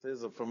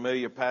is a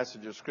familiar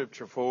passage of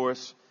Scripture for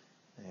us,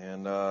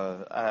 and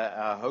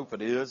I hope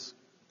it is,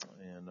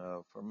 and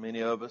for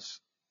many of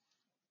us.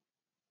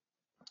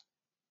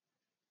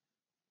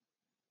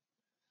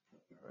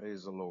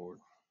 Praise the Lord.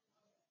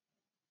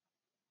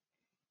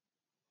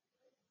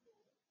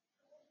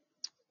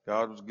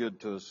 God was good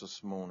to us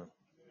this morning.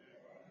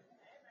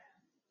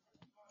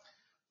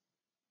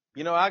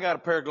 You know, I got a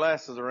pair of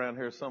glasses around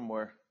here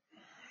somewhere.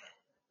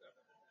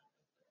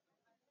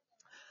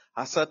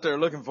 I sat there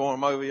looking for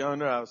them over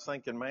yonder. I was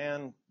thinking,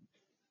 man,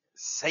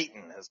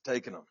 Satan has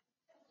taken them.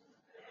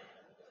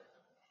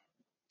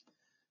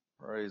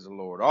 Praise the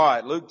Lord. All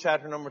right, Luke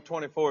chapter number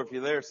 24. If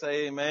you're there,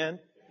 say amen.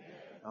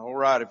 All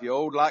right, if you're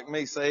old like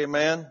me, say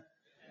amen.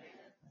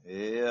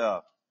 Yeah,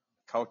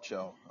 caught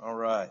y'all. All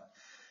right.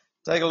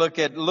 Take a look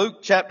at Luke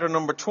chapter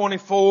number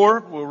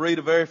 24. We'll read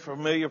a very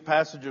familiar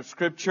passage of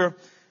Scripture,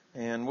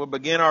 and we'll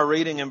begin our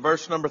reading in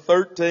verse number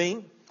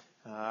 13.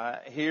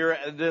 Here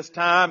at this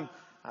time,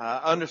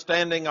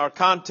 understanding our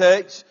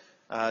context,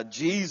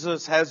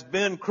 Jesus has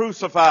been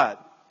crucified.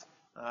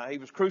 He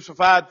was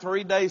crucified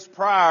 3 days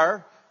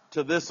prior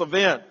to this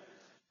event.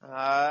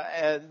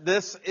 And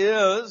this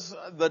is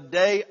the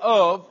day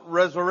of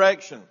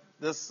resurrection.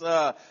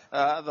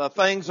 The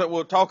things that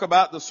we'll talk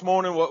about this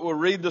morning, what we'll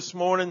read this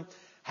morning,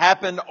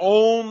 happened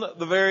on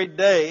the very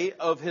day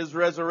of His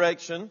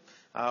resurrection,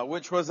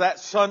 which was that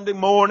Sunday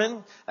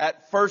morning,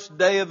 that first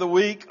day of the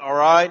week,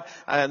 alright?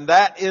 And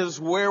that is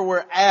where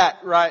we're at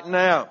right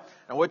now.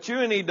 And what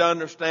you need to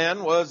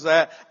understand was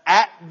that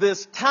at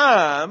this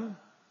time,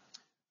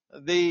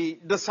 the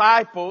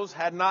disciples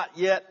had not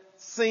yet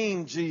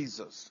seen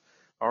Jesus.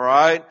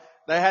 Alright?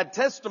 They had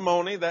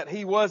testimony that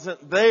He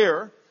wasn't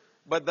there,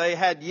 but they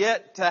had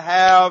yet to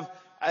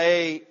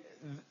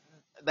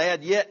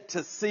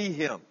see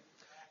Him.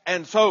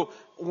 And so,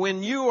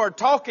 when you are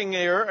talking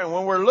here, and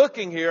when we're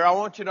looking here, I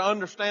want you to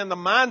understand the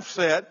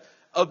mindset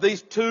of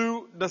these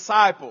two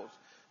disciples.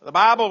 The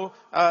Bible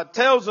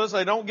tells us,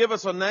 they don't give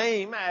us a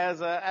name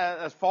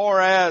as far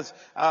as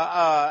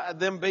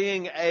them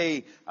being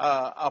a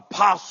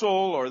apostle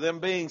or them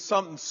being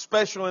something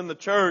special in the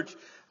church.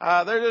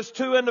 They're just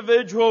two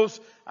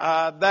individuals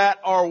that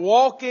are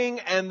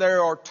walking and they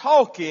are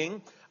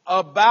talking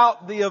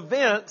about the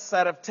events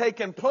that have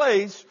taken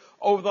place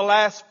over the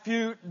last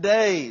few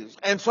days.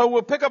 And so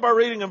we'll pick up our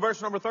reading in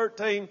verse number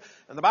 13.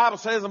 And the Bible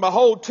says, and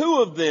behold,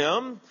 two of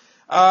them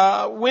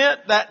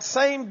went that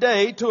same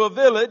day to a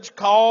village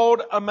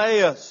called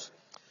Emmaus,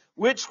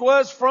 which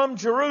was from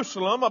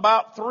Jerusalem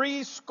about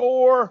 70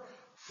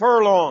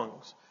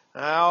 furlongs.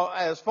 Now,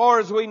 as far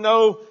as we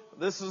know,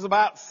 this is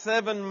about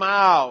 7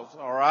 miles,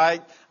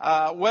 alright?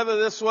 Whether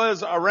this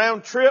was a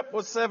round trip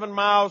was 7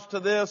 miles to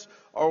this,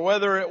 or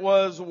whether it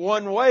was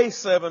one way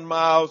 7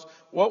 miles,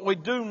 what we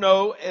do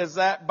know is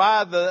that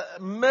by the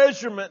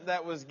measurement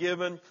that was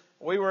given,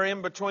 we were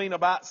in between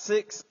about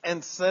 6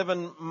 and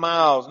 7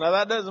 miles. Now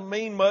that doesn't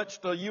mean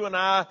much to you and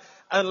I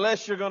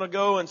unless you're going to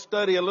go and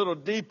study a little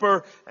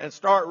deeper and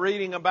start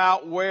reading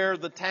about where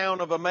the town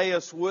of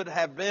Emmaus would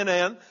have been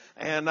in.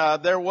 And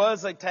there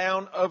was a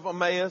town of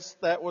Emmaus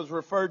that was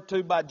referred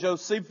to by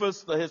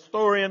Josephus, the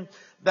historian,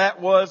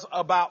 that was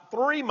about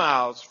 3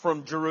 miles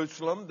from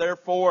Jerusalem.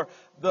 Therefore,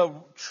 the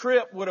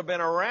trip would have been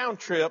a round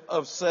trip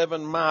of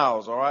 7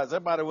 miles. All right, is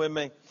everybody with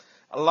me?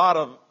 A lot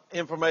of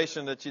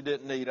information that you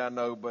didn't need, I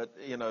know, but,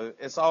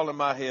 it's all in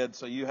my head,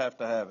 so you have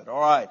to have it.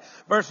 All right,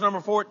 verse number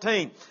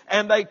 14.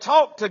 And they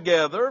talked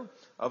together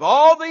of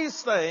all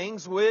these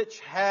things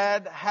which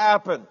had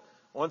happened.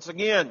 Once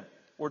again,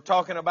 we're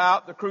talking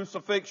about the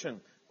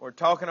crucifixion. We're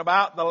talking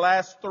about the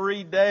last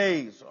 3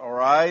 days, all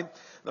right?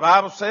 The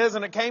Bible says,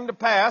 and it came to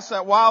pass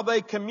that while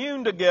they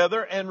communed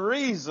together and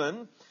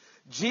reasoned,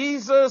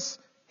 Jesus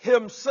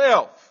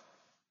Himself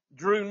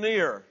drew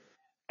near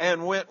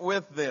and went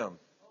with them.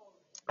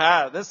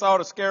 This ought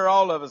to scare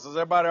all of us. Is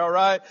everybody all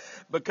right?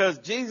 Because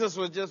Jesus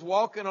was just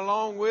walking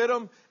along with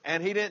them,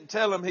 and He didn't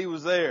tell them He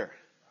was there.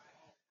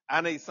 I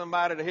need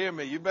somebody to hear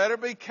me. You better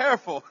be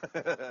careful.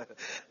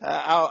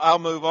 I'll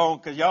move on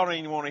because y'all don't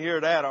even want to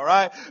hear that, all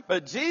right?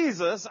 But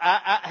Jesus,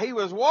 He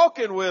was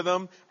walking with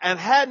them and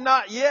had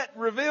not yet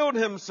revealed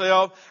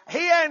Himself. He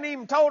hadn't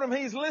even told them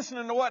He's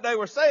listening to what they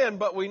were saying,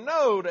 but we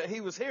know that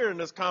He was hearing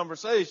this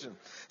conversation.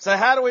 So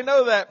how do we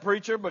know that,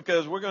 preacher?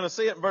 Because we're going to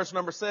see it in verse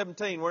number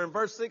 17. We're in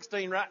verse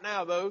 16 right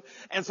now, though.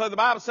 And so the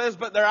Bible says,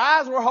 but their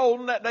eyes were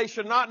holden that they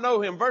should not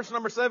know Him. Verse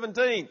number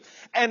 17.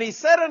 And He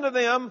said unto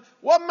them,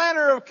 what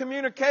manner of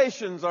communication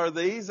are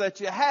these that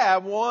you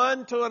have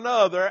one to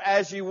another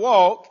as you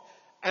walk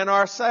and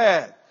are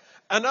sad?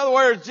 In other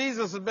words,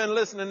 Jesus had been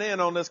listening in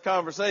on this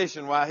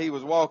conversation while He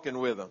was walking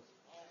with them.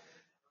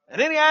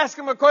 And then He asked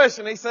them a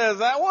question. He says,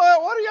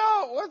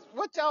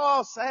 what y'all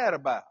all sad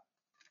about?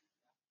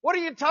 What are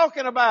you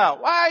talking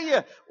about?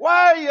 Why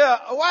are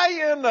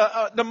you in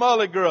the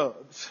mully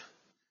grubs?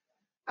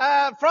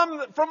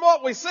 From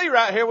what we see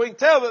right here, we can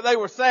tell that they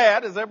were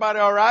sad. Is everybody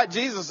all right?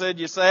 Jesus said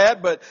you're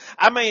sad, but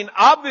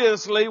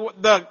obviously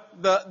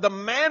the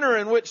manner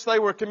in which they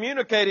were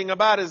communicating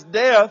about His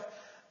death,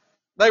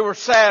 they were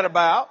sad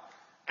about.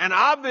 And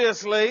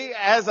obviously,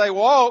 as they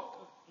walked,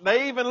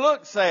 they even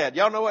looked sad.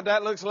 Y'all know what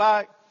that looks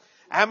like?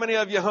 How many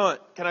of you hunt?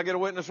 Can I get a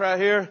witness right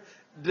here?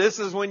 This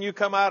is when you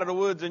come out of the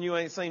woods and you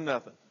ain't seen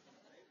nothing.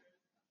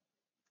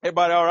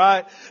 Everybody all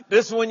right?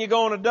 This is when you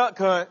go on a duck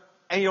hunt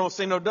and you don't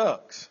see no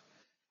ducks.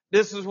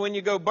 This is when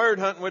you go bird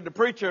hunting with the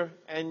preacher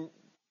and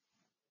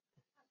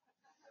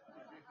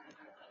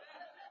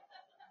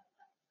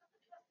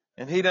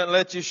he doesn't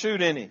let you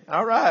shoot any.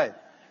 All right.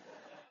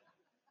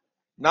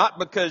 Not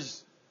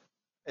because,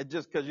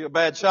 just because you're a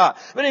bad shot.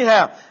 But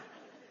anyhow,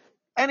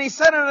 and he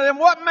said unto them,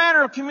 what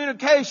manner of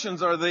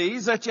communications are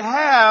these that you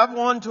have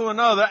one to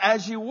another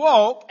as you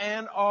walk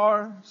and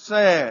are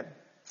sad?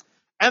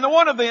 And the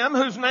one of them,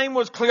 whose name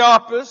was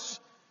Cleopas,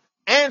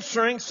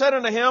 answering, said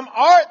unto him,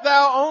 art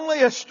thou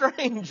only a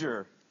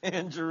stranger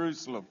in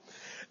Jerusalem?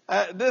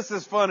 This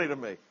is funny to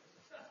me.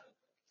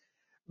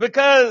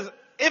 Because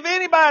if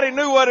anybody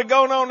knew what had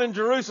gone on in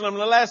Jerusalem in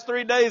the last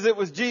 3 days, it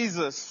was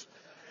Jesus.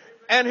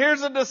 And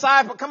here's a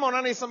disciple. Come on,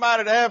 I need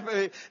somebody to help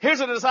me. Here's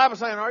a disciple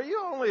saying, are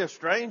you only a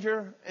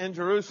stranger in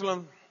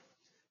Jerusalem?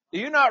 Do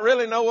you not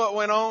really know what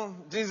went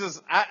on? Jesus,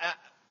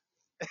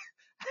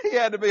 he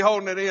had to be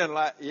holding it in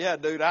like, yeah,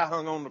 dude, I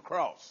hung on the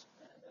cross.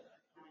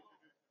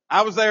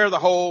 I was there the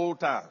whole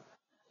time.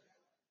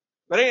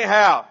 But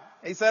anyhow,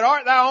 he said,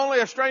 art thou only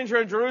a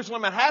stranger in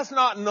Jerusalem and hast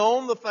not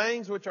known the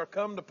things which are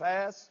come to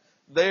pass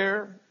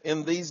there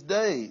in these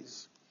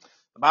days?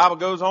 The Bible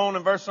goes on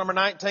in verse number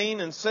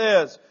 19 and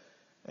says,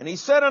 and he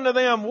said unto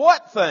them,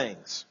 what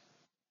things?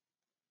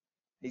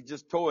 He's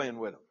just toying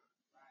with them.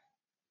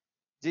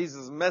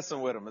 Jesus is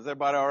messing with them. Is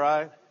everybody all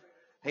right?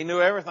 He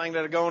knew everything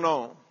that had gone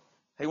on.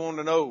 He wanted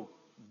to know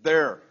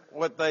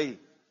what they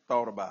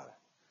thought about it.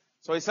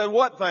 So he said,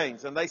 what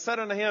things? And they said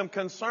unto him,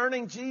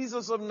 concerning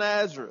Jesus of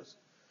Nazareth,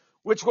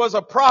 which was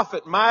a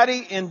prophet, mighty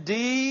in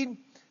deed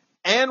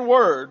and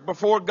word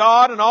before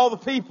God and all the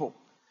people,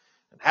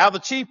 and how the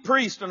chief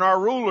priests and our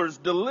rulers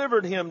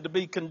delivered him to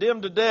be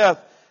condemned to death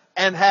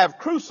and have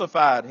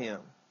crucified him.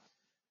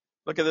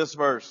 Look at this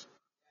verse.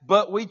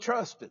 But we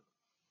trusted.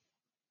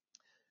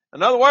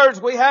 In other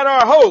words, we had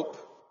our hope.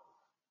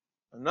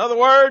 In other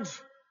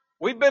words,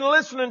 we've been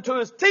listening to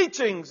his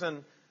teachings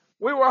and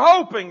we were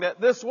hoping that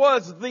this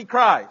was the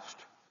Christ.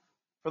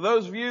 For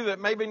those of you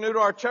that may be new to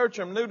our church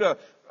and new to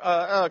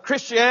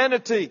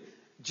Christianity,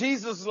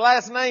 Jesus'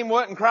 last name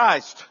wasn't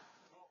Christ.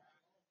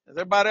 Is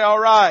everybody all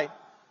right?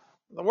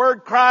 The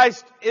word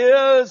Christ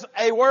is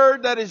a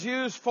word that is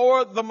used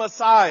for the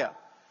Messiah.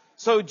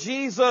 So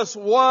Jesus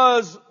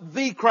was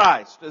the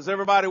Christ. Is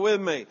everybody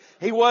with me?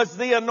 He was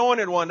the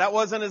anointed one. That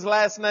wasn't his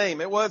last name.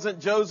 It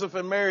wasn't Joseph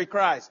and Mary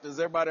Christ. Is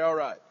everybody all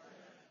right?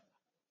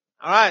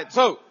 All right.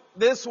 So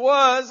this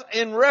was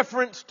in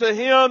reference to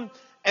him,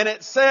 and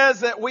it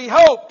says that we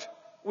hoped,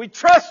 we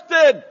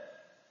trusted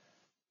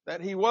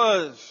that he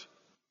was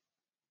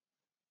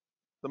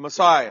the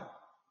Messiah,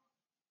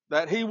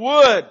 that he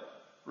would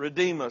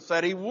redeem us,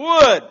 that he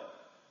would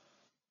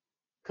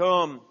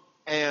come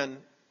and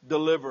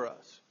deliver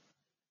us.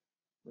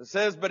 It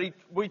says, but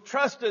we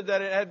trusted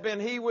that it had been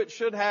he which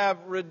should have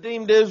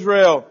redeemed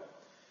Israel.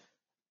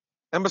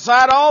 And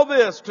beside all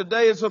this,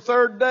 today is the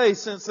third day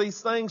since these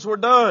things were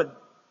done.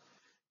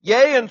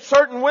 Yea, and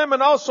certain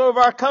women also of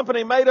our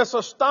company made us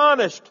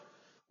astonished,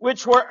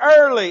 which were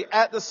early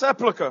at the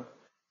sepulchre.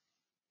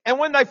 And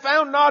when they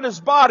found not his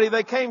body,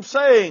 they came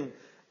saying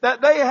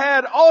that they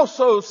had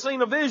also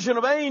seen a vision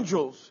of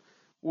angels,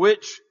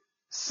 which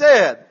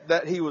said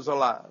that he was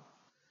alive.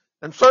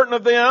 And certain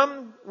of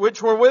them which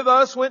were with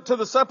us went to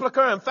the sepulchre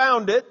and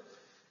found it,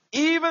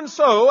 even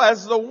so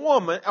as the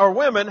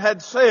women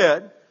had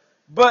said,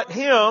 but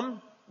him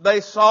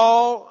they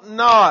saw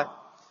not.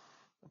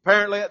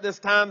 Apparently at this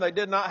time they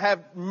did not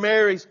have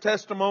Mary's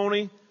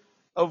testimony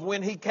of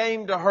when he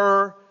came to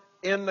her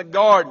in the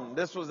garden.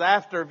 This was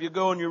after, if you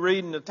go and you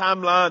read in the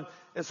timeline,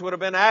 this would have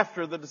been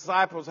after the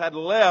disciples had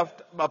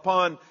left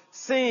upon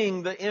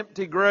seeing the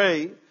empty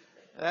grave.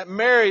 That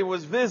Mary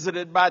was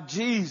visited by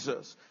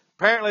Jesus.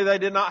 Apparently they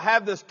did not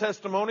have this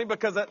testimony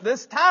because at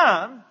this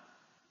time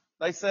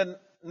they said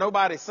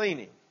nobody's seen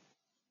him.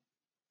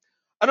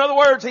 In other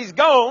words, he's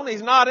gone.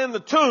 He's not in the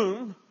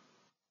tomb,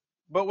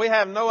 but we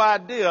have no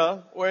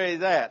idea where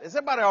he's at. Is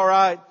everybody all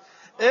right?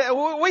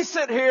 We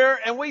sit here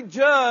and we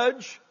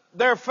judge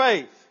their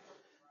faith.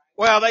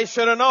 Well, they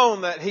should have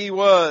known that he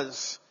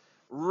was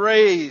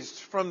raised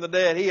from the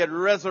dead. He had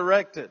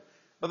resurrected.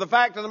 But the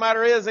fact of the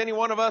matter is, any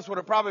one of us would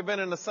have probably been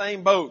in the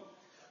same boat,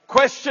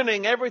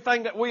 questioning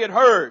everything that we had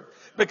heard.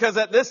 Because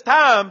at this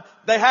time,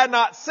 they had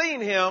not seen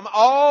him.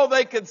 All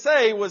they could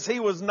say was he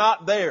was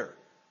not there.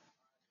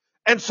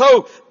 And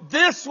so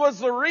this was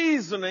the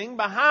reasoning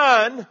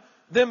behind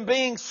them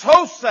being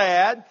so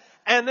sad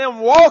and them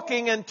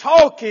walking and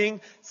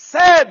talking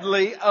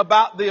sadly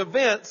about the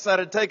events that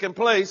had taken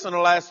place in the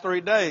last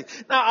 3 days.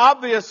 Now,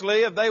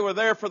 obviously, if they were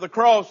there for the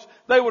cross,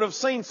 they would have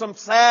seen some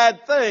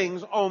sad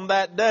things on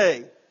that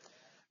day.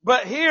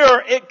 But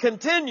here it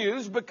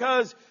continues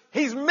because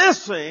he's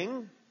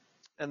missing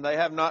and they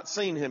have not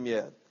seen him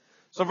yet.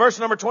 So verse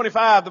number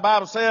 25, the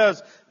Bible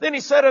says, then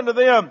he said unto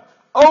them,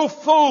 O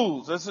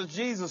fools, this is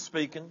Jesus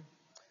speaking,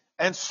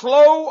 and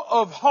slow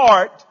of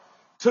heart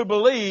to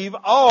believe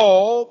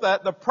all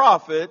that the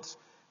prophets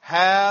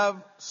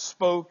have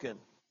spoken.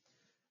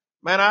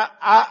 Man,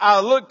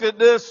 I looked at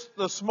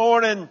this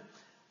morning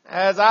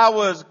as I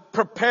was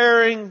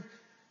preparing.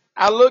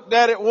 I looked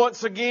at it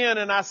once again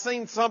and I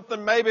seen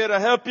something, maybe it'll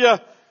help you.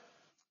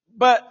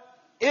 But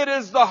it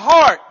is the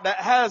heart that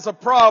has a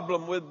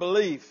problem with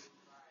belief,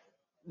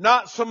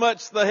 not so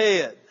much the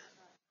head.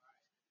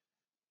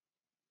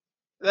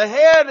 The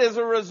head is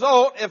a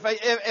result,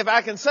 if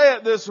I can say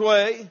it this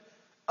way,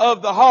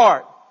 of the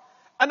heart.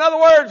 In other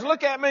words,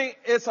 look at me,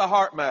 it's a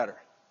heart matter.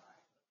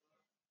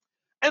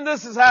 And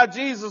this is how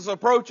Jesus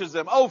approaches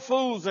them. O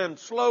fools and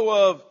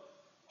slow of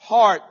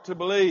heart to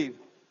believe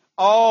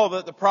all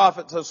that the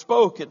prophets have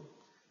spoken.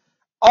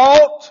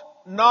 Ought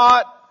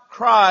not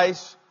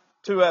Christ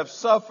to have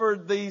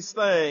suffered these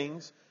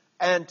things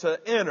and to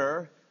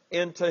enter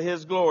into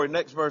His glory?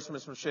 Next verse,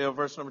 Miss Michelle,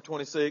 verse number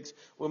 26.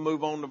 We'll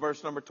move on to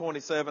verse number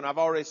 27. I've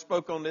already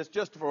spoke on this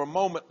just for a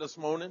moment this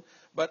morning.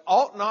 But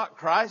ought not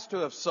Christ to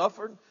have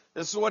suffered?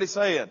 This is what He's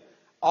saying.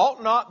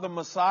 Ought not the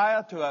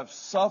Messiah to have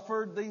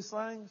suffered these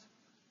things?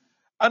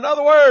 In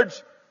other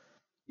words,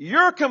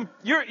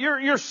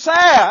 you're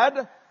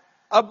sad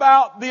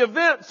about the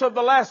events of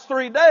the last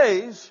 3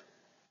 days.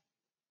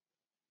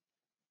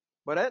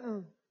 But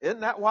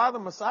isn't that why the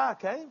Messiah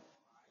came?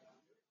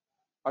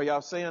 Are y'all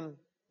seeing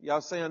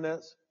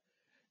this?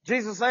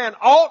 Jesus saying,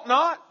 ought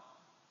not?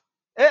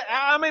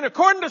 I mean,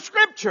 according to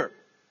Scripture.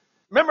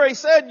 Remember, He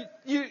said,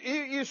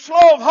 you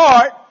slow of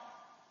heart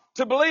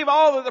to believe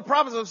all that the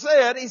prophets have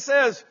said. He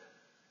says,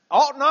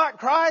 ought not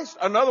Christ?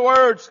 In other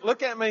words,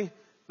 look at me.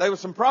 There were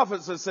some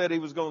prophets that said He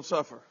was going to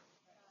suffer.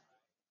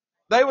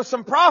 There were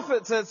some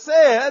prophets that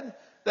said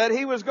that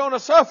He was going to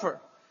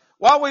suffer.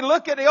 While we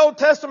look at the Old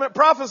Testament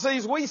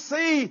prophecies, we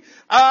see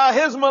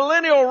His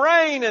millennial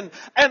reign,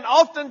 and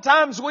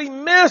oftentimes we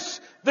miss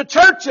the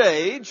church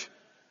age.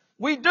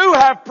 We do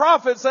have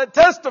prophets that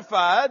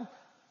testified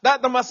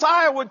that the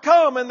Messiah would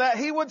come and that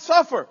He would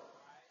suffer.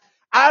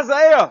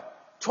 Isaiah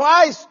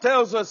twice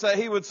tells us that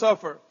He would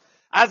suffer.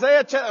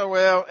 Isaiah,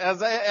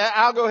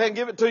 I'll go ahead and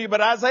give it to you, but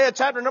Isaiah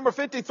chapter number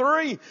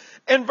 53,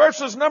 in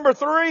verses number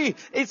 3,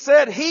 it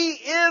said, He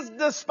is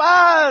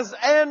despised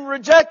and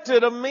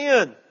rejected of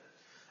men.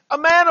 A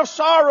man of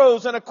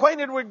sorrows and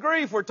acquainted with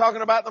grief. We're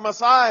talking about the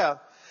Messiah.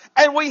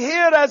 And we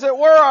hid, as it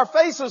were, our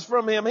faces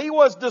from Him. He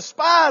was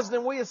despised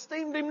and we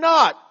esteemed Him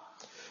not.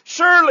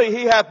 Surely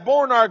He hath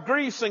borne our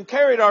griefs and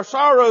carried our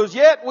sorrows,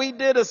 yet we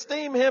did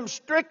esteem Him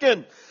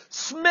stricken,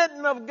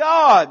 smitten of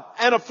God,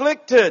 and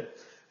afflicted.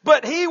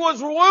 But He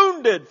was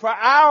wounded for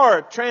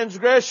our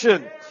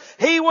transgression.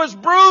 He was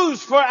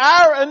bruised for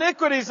our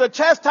iniquities. The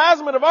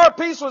chastisement of our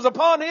peace was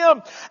upon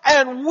Him.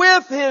 And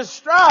with His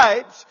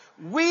stripes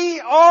we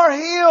are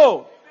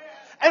healed.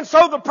 And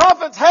so the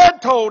prophets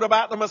had told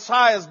about the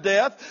Messiah's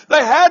death.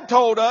 They had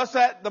told us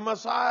that the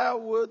Messiah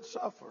would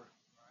suffer.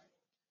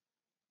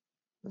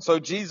 And so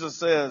Jesus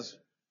says,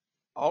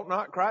 ought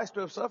not Christ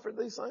to have suffered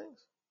these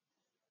things?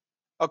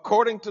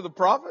 According to the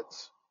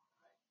prophets.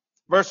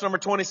 Verse number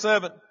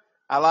 27.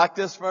 I like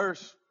this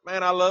verse.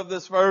 Man, I love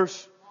this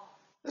verse.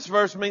 This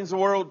verse means the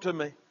world to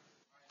me.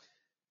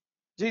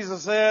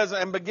 Jesus says,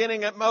 and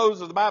beginning at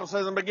Moses, the Bible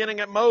says, and beginning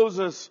at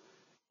Moses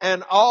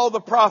and all the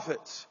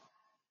prophets,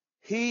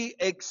 He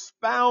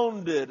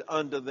expounded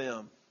unto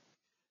them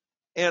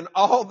in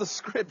all the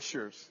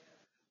Scriptures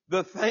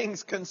the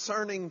things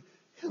concerning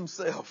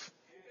Himself.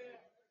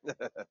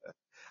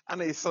 I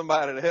need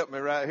somebody to help me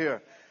right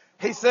here.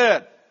 He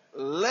said,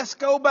 let's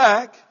go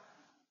back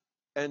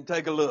and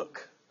take a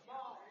look.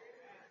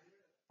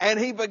 And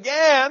He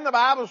began, the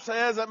Bible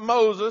says, at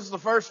Moses, the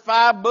first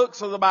 5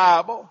 books of the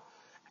Bible,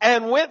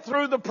 and went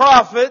through the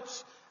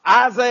prophets,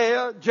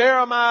 Isaiah,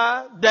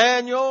 Jeremiah,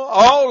 Daniel,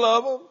 all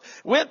of them,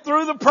 went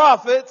through the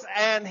prophets,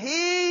 and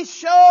He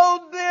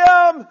showed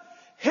them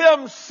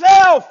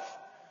Himself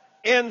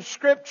in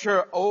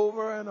Scripture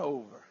over and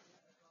over.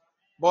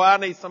 Boy, I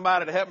need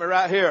somebody to help me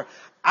right here.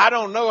 I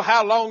don't know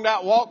how long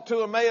that walk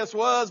to Emmaus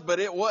was, but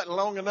it wasn't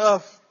long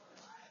enough.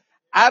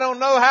 I don't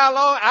know how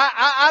long,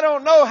 I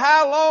don't know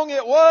how long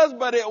it was,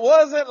 but it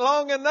wasn't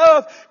long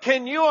enough.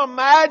 Can you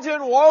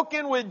imagine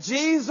walking with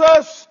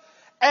Jesus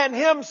and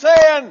Him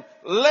saying,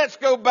 let's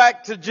go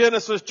back to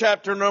Genesis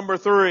chapter number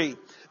 3.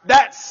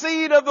 That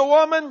seed of the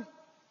woman,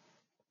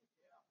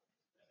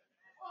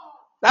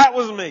 that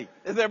was me.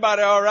 Is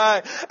everybody all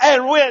right?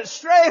 And went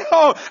straight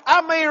on.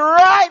 I mean,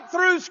 right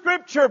through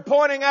Scripture,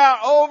 pointing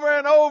out over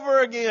and over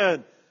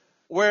again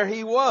where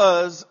He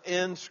was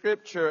in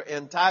Scripture,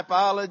 in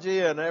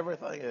typology and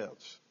everything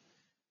else.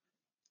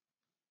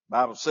 The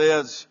Bible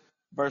says,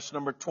 verse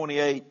number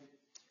 28,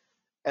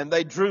 and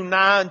they drew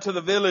nigh unto the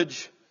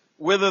village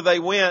whither they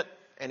went,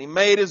 and He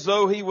made as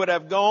though He would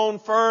have gone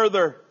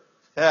further,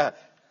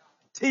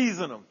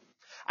 teasing them.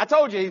 I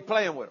told you He's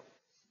playing with them.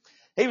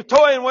 He was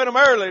toying with them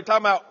earlier,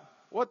 talking about,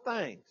 what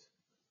things?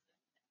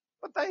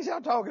 What things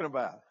y'all talking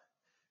about?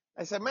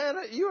 They said, man,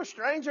 you a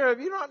stranger? Have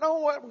you not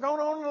known what's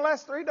going on in the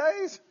last 3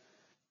 days?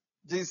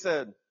 Jesus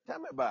said, tell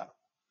me about it.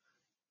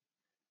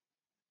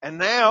 And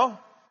now,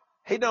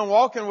 he done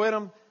walking with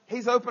them.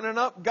 He's opening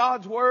up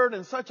God's Word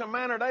in such a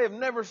manner they have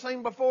never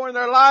seen before in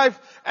their life.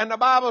 And the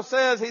Bible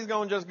says he's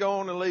going to just go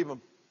on and leave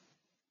them.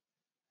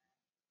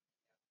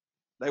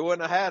 They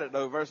wouldn't have had it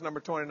though. Verse number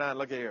 29,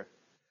 look here.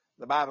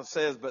 The Bible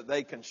says, but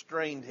they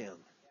constrained him.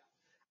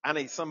 I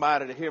need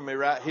somebody to hear me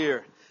right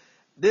here.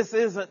 This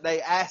isn't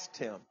they asked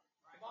him.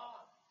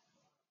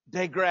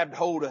 They grabbed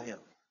hold of him.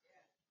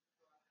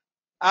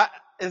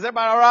 Is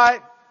everybody all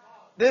right?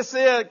 This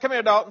is, come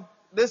here, Dalton.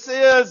 This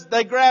is,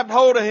 they grabbed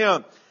hold of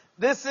him.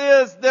 This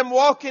is them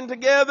walking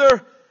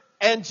together,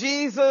 and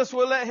Jesus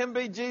will let him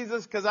be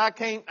Jesus, because I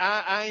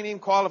ain't even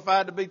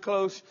qualified to be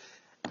close.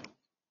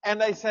 And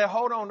they say,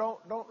 hold on,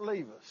 don't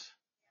leave us.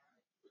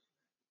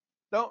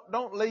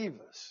 Don't leave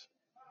us.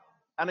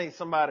 I need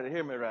somebody to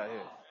hear me right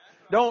here.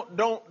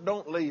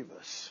 Don't leave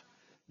us.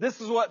 This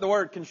is what the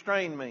word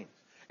constrain means.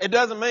 It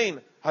doesn't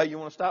mean, hey, you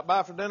want to stop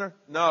by for dinner?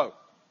 No.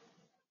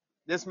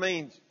 This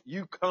means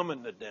you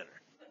coming to dinner.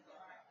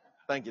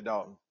 Thank you,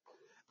 Dalton.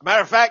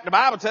 Matter of fact, the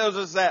Bible tells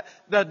us that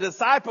the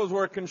disciples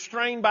were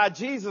constrained by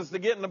Jesus to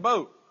get in the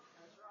boat.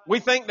 We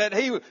think that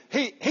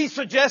he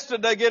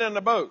suggested they get in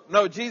the boat.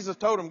 No, Jesus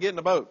told them get in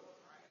the boat.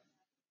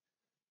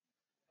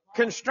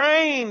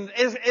 Constrained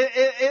is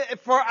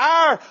for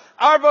our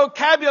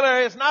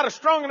vocabulary, it's not a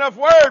strong enough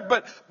word,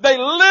 but they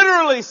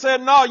literally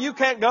said, no, you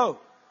can't go.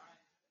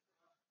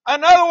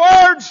 In other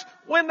words,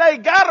 when they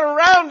got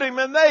around him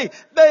and they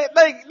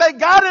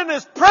got in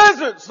his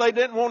presence, they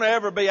didn't want to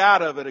ever be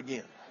out of it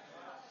again.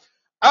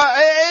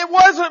 It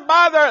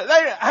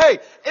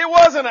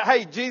wasn't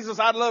hey, Jesus,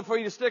 I'd love for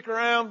you to stick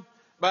around,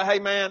 but hey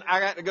man,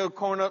 I got to go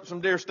corn up some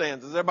deer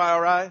stands. Is everybody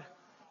all right?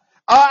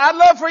 I'd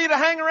love for you to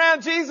hang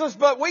around, Jesus,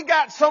 but we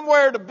got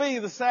somewhere to be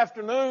this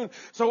afternoon,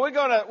 so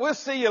we'll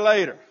see you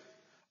later.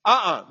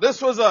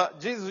 This was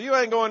Jesus, you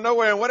ain't going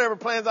nowhere, and whatever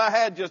plans I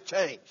had just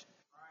changed.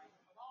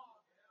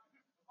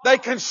 They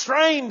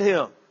constrained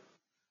him,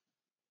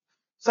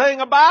 saying,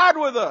 abide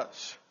with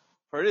us,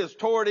 for it is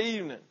toward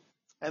evening,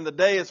 and the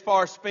day is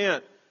far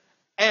spent.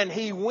 And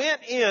he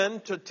went in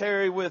to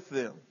tarry with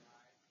them.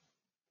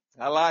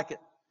 I like it.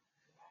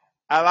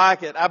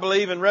 I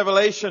believe in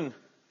Revelation,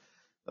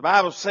 the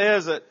Bible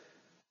says that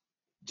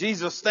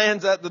Jesus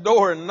stands at the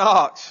door and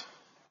knocks.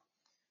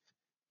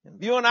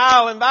 And you and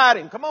I will invite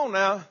him. Come on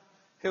now.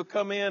 He'll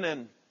come in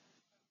and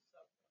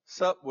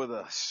sup with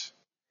us.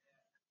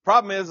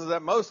 Problem is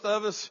that most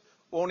of us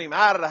want him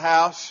out of the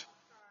house,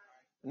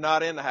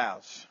 not in the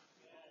house.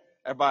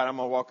 Everybody, I'm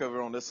going to walk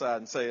over on this side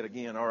and say it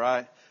again, all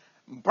right?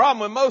 The problem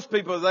with most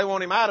people is they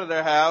want him out of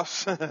their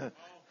house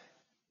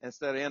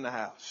instead of in the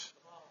house.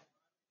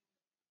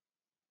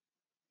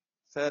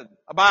 Said,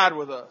 abide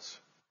with us.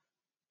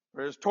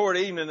 For it is toward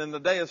evening and the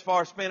day is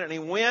far spent, and he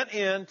went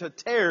in to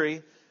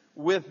tarry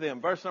with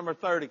them. Verse number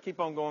 30. Keep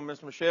on going,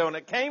 Miss Michelle. And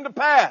it came to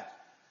pass,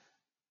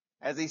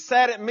 as he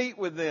sat at meat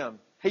with them,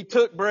 he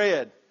took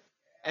bread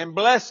and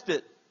blessed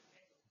it.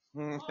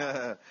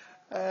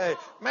 Hey,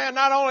 man,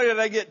 not only did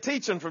they get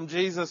teaching from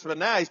Jesus, but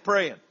now he's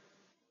praying.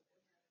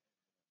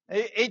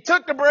 He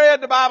took the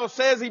bread, the Bible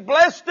says, he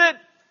blessed it,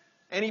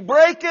 and he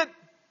brake it,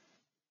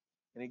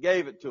 and he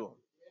gave it to them.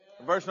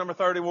 In verse number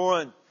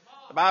 31,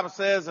 the Bible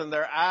says, and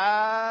their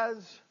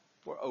eyes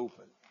were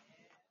open,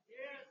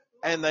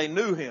 and they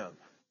knew him,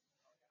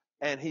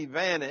 and he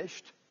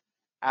vanished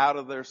out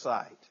of their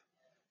sight.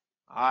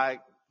 All right,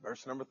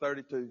 verse number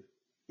 32.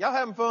 Y'all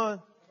having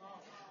fun?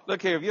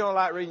 Look here, if you don't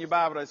like reading your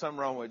Bible, there's something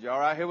wrong with you. All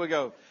right, here we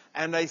go.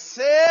 And they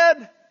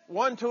said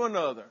one to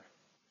another,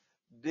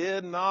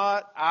 did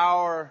not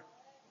our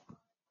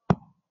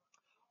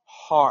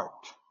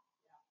heart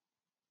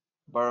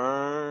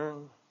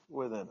burn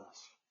within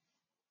us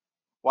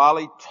while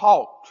he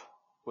talked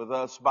with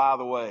us by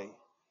the way,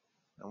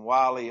 and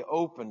while he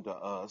opened to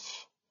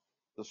us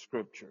the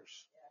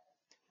scriptures?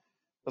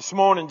 This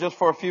morning, just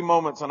for a few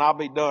moments, and I'll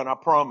be done, I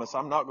promise.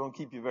 I'm not going to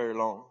keep you very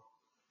long.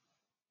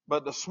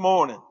 But this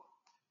morning,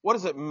 what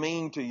does it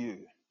mean to you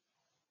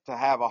to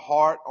have a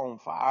heart on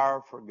fire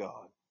for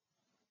God?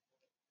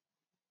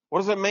 What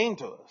does it mean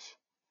to us?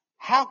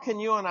 How can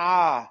you and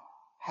I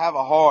have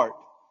a heart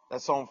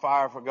that's on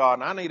fire for God?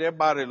 And I need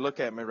everybody to look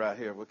at me right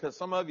here, because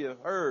some of you have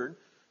heard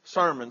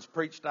sermons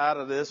preached out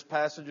of this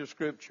passage of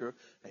Scripture,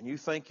 and you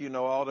think you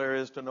know all there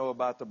is to know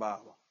about the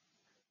Bible.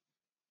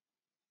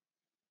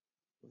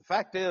 The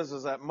fact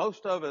is that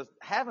most of us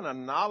having a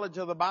knowledge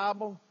of the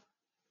Bible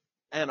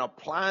and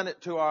applying it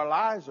to our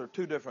lives are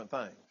two different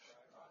things.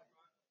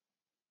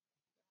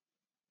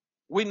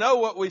 We know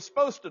what we're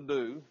supposed to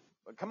do,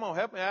 but come on,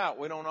 help me out.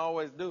 We don't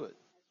always do it.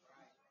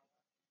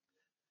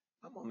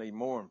 I'm going to need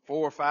more than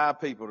 4 or 5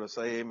 people to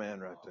say amen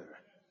right there.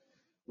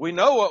 We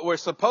know what we're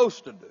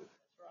supposed to do,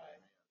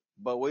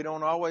 but we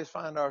don't always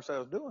find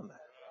ourselves doing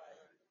that.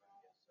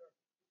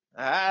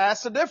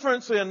 That's the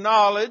difference in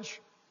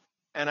knowledge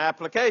and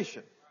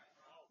application.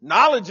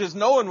 Knowledge is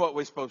knowing what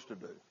we're supposed to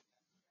do.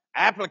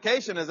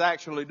 Application is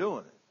actually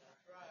doing it.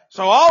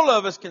 So all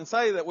of us can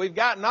say that we've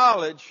got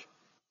knowledge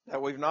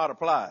that we've not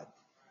applied.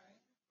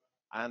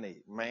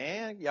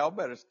 Man, y'all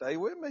better stay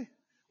with me.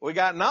 We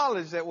got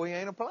knowledge that we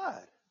ain't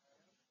applied.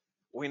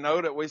 We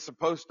know that we're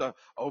supposed to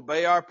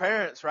obey our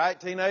parents, right,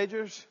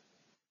 teenagers?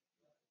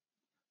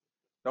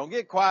 Don't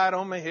get quiet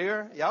on me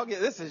here.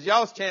 This is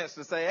y'all's chance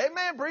to say,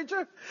 amen,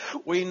 preacher.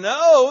 We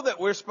know that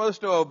we're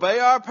supposed to obey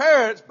our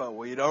parents, but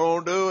we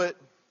don't do it.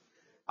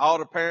 All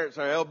the parents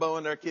are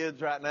elbowing their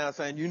kids right now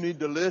saying, you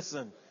need to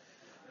listen.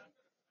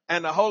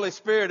 And the Holy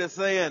Spirit is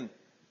saying,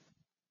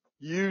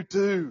 you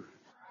too.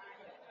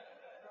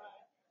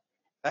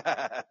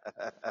 Hey,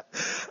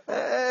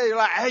 you're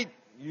like, hey,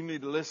 you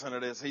need to listen to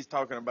this. He's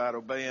talking about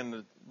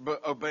obeying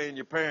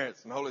your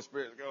parents. And the Holy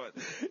Spirit's going,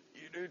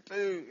 you do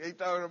too. He's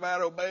talking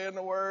about obeying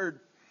the word.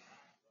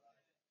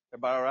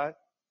 Everybody all right?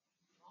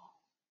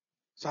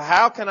 So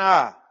how can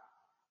I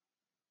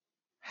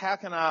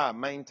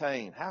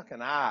maintain, how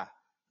can I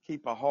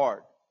keep a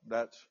heart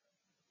that's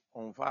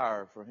on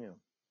fire for Him?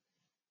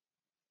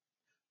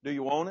 Do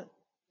you want it?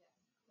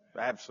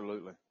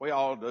 Absolutely. We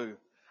all do.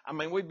 I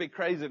mean, we'd be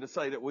crazy to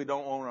say that we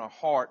don't want a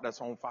heart that's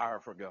on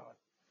fire for God.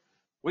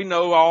 We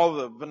know all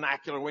the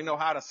vernacular. We know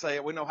how to say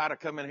it. We know how to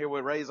come in here. We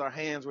raise our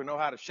hands. We know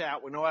how to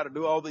shout. We know how to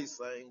do all these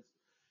things.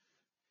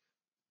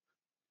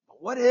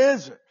 But what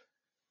is it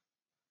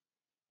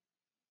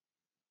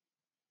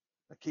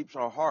that keeps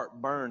our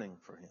heart burning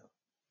for Him?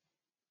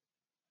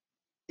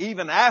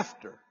 Even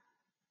after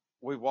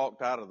we've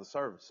walked out of the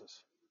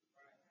services.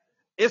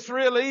 It's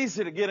real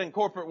easy to get in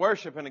corporate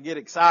worship and to get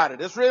excited.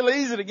 It's real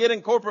easy to get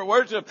in corporate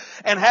worship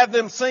and have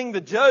them sing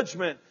the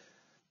judgment.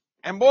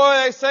 And boy,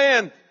 they're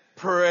saying,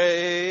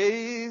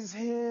 praise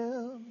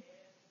Him.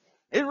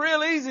 It's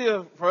real easy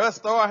for us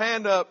to throw our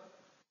hand up.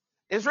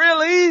 It's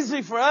real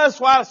easy for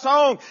us while a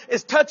song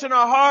is touching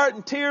our heart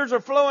and tears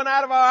are flowing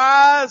out of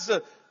our eyes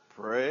to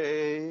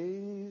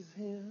praise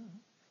Him.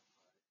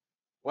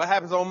 What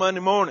happens on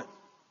Monday morning?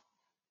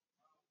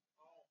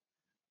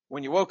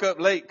 When you woke up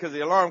late because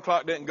the alarm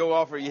clock didn't go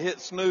off or you hit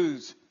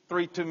snooze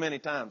 3 too many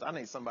times. I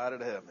need somebody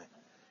to help me.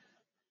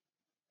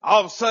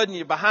 All of a sudden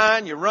you're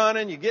behind, you're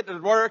running, you get to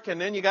work,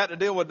 and then you got to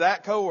deal with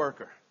that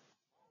coworker.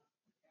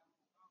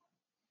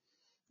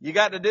 You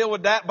got to deal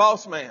with that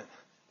boss man. I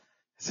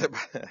said,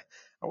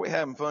 are we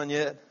having fun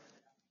yet?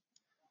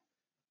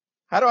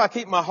 How do I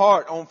keep my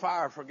heart on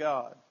fire for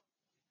God?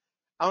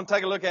 I want to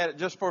take a look at it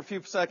just for a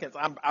few seconds.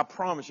 I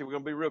promise you we're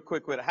going to be real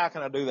quick with it. How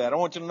can I do that? I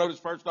want you to notice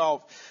first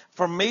off,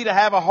 for me to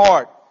have a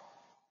heart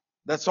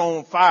that's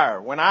on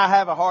fire, when I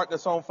have a heart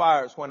that's on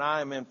fire, it's when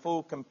I am in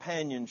full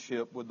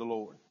companionship with the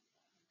Lord.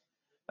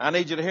 I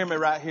need you to hear me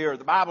right here.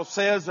 The Bible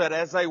says that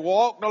as they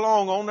walked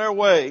along on their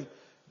way,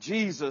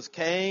 Jesus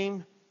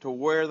came to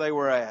where they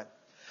were at.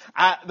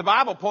 The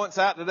Bible points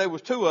out that there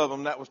was 2 of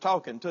them that was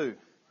talking too.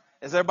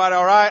 Is everybody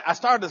all right? I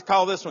started to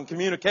call this one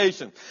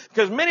communication.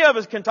 Because many of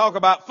us can talk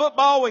about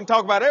football, we can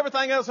talk about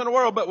everything else in the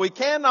world, but we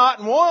cannot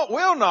and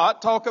will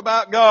not talk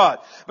about God.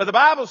 But the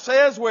Bible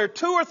says where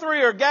 2 or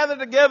 3 are gathered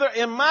together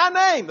in my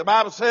name, the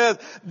Bible says,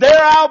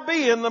 there I'll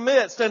be in the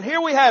midst. And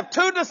here we have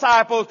 2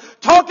 disciples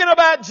talking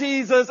about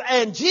Jesus,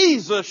 and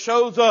Jesus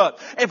shows up.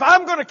 If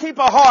I'm going to keep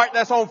a heart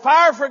that's on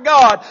fire for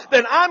God,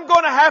 then I'm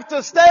going to have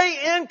to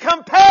stay in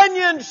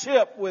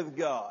companionship with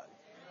God.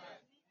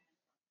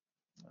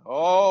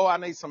 Oh, I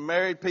need some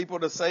married people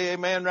to say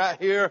amen right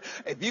here.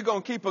 If you're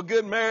going to keep a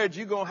good marriage,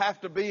 you're going to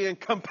have to be in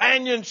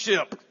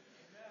companionship.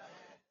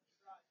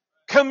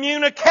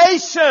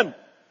 Communication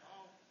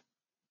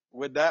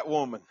with that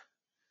woman.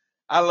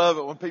 I love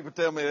it when people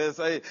tell me they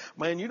say,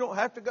 man, you don't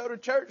have to go to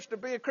church to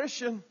be a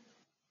Christian.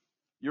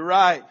 You're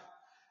right.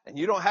 And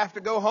you don't have to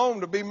go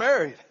home to be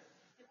married.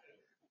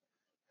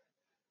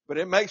 But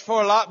it makes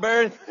for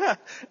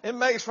it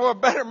makes for a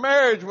better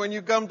marriage when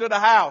you come to the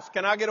house.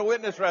 Can I get a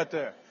witness right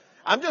there?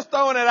 I'm just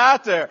throwing it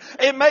out there.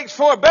 It makes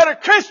for a better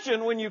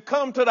Christian when you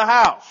come to the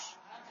house.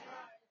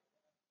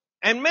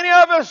 And many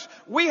of us,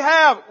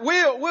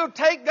 we'll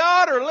take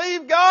God or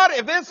leave God.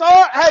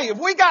 If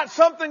we got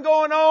something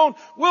going on,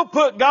 we'll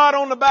put God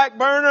on the back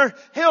burner.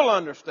 He'll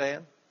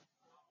understand.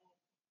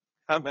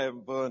 I'm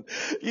having fun.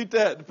 You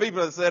tell the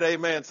people that said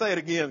amen, say it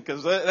again,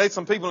 because there's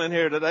some people in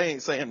here that they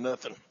ain't saying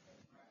nothing.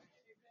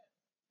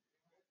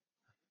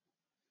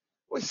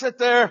 We sit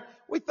there,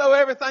 we throw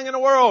everything in the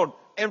world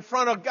in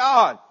front of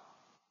God.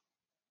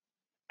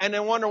 And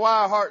then wonder why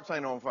our hearts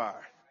ain't on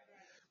fire.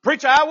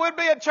 Preacher, I would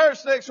be at church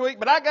next week,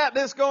 but I got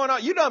this going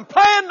on. You done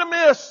planned to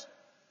miss.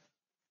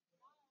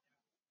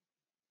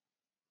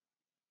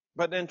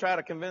 But then try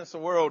to convince the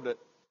world that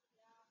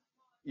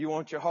you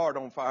want your heart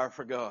on fire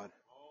for God.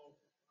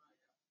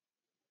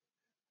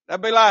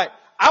 That'd be like,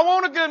 I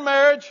want a good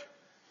marriage.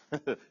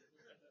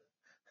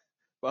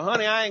 But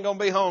honey, I ain't going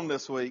to be home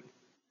this week.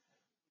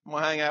 I'm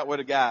going to hang out with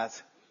the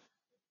guys.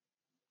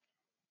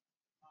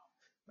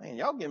 Man,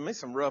 y'all giving me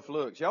some rough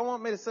looks. Y'all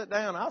want me to sit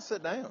down? I'll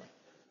sit down.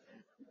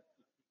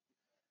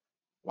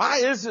 Why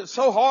is it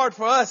so hard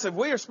for us, if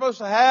we are supposed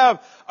to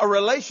have a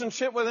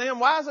relationship with Him,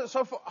 why is it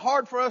so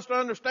hard for us to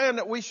understand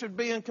that we should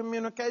be in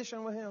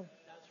communication with Him?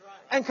 That's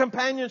right. And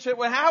companionship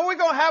with Him? How are we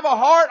going to have a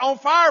heart on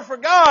fire for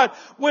God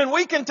when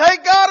we can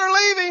take God or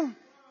leave Him?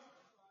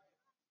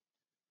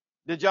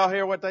 Did y'all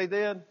hear what they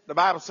did? The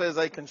Bible says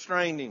they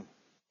constrained Him.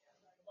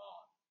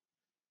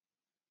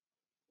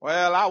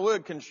 Well, I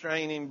would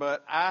constrain him,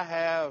 but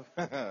I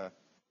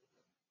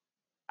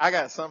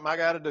got something I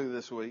got to do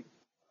this week.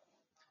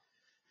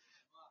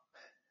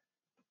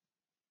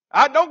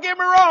 Don't get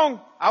me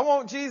wrong. I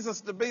want Jesus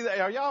to be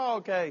there. Are y'all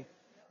okay?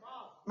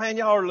 Man,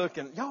 y'all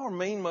are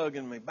mean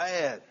mugging me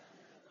bad.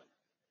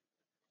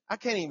 I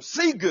can't even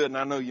see good, and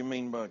I know you're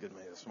mean mugging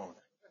me this morning.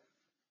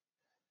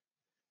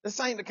 This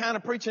ain't the kind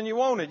of preaching you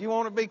wanted. You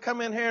want to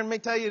come in here and me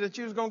tell you that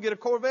you was going to get a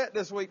Corvette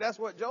this week. That's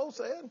what Joel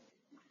said.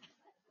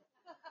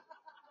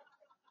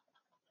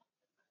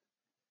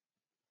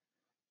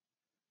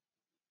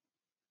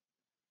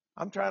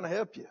 I'm trying to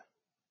help you.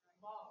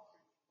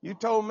 You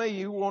told me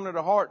you wanted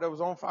a heart that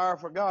was on fire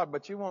for God,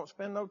 but you won't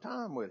spend no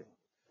time with him.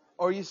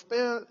 Or you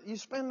spend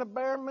the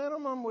bare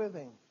minimum with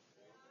him.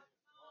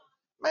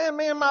 Man,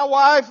 me and my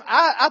wife,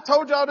 I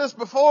told y'all this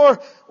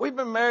before. We've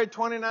been married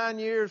 29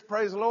 years,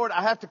 praise the Lord.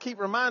 I have to keep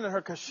reminding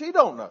her because she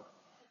don't know.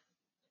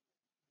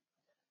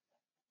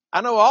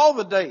 I know all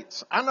the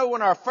dates. I know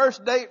when our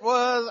first date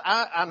was.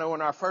 I know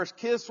when our first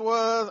kiss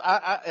was.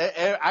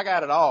 I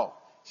got it all.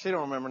 She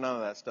don't remember none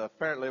of that stuff.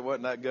 Apparently it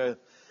wasn't that good.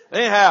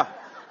 Anyhow,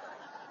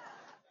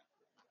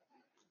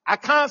 I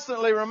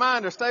constantly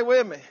remind her, stay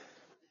with me.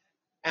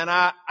 And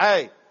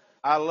I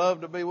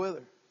love to be with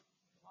her.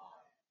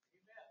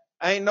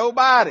 Ain't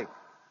nobody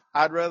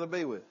I'd rather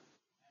be with.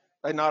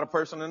 Ain't not a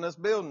person in this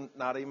building,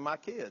 not even my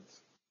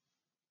kids,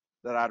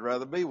 that I'd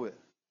rather be with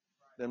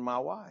than my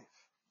wife.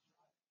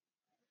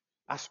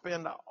 I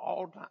spend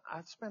all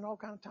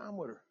kind of time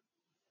with her.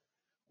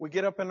 We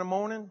get up in the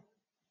morning,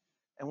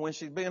 and when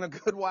she's being a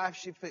good wife,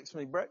 she fixes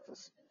me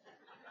breakfast.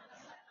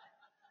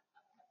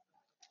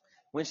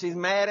 When she's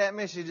mad at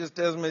me, she just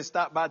tells me to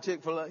stop by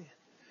Chick-fil-A.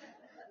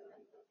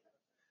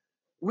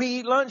 We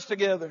eat lunch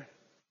together.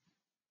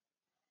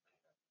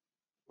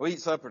 We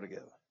eat supper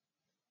together.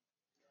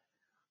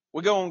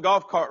 We go on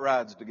golf cart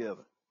rides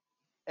together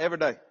every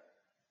day.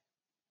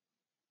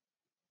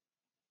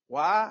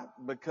 Why?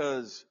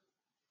 Because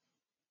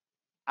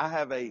I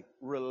have a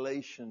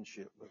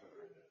relationship with her.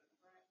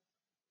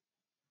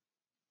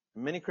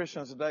 Many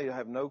Christians today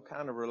have no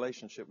kind of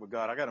relationship with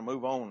God. I got to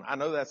move on. I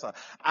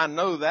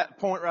know that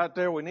point right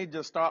there. We need to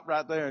just stop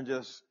right there and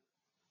just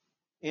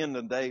end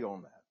the day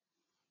on that.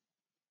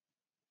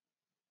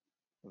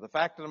 But the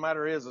fact of the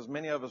matter is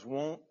many of us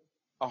want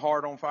a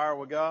heart on fire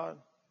with God,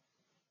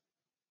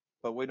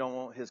 but we don't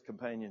want his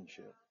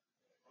companionship.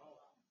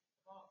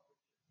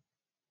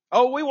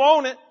 Oh, we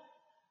want it,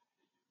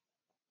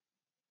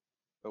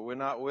 but we're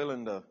not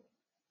willing to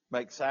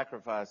make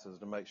sacrifices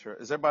to make sure.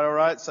 Is everybody all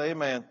right? Say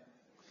amen.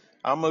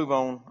 I'll move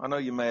on. I know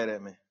you're mad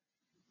at me.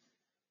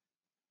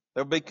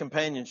 There'll be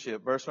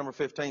companionship. Verse number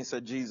 15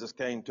 said Jesus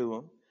came to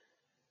him.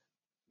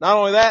 Not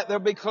only that,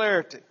 there'll be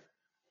clarity.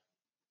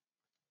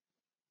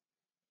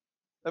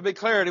 There'll be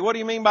clarity. What do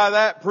you mean by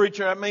that,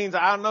 preacher? That means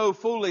I'll know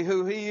fully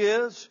who he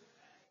is,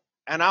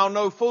 and I'll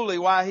know fully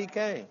why he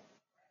came.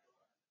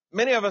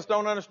 Many of us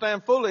don't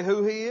understand fully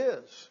who he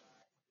is.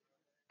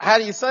 How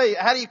do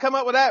you come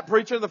up with that,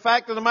 preacher? The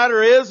fact of the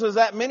matter is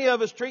that many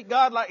of us treat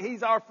God like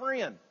he's our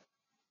friend.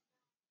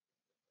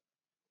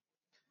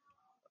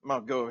 I'm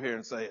going to go over here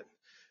and say it.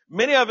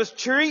 Many of us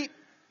treat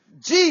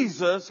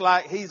Jesus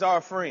like he's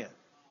our friend,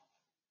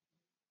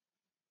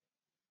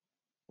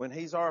 when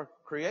he's our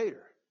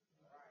creator.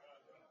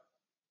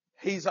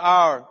 He's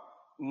our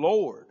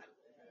Lord.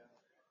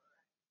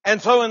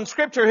 And so in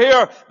Scripture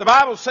here, the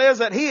Bible says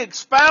that he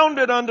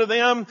expounded unto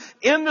them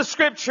in the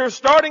Scripture,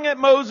 starting at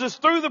Moses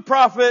through the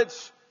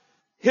prophets,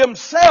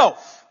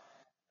 himself.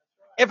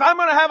 If I'm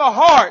going to have a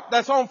heart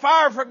that's on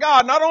fire for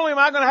God, not only am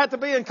I going to have to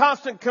be in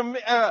constant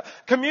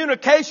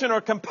communication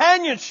or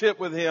companionship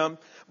with him,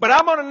 but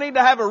I'm going to need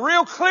to have a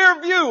real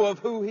clear view of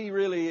who he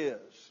really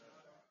is.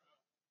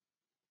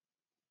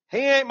 He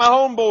ain't my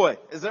homeboy.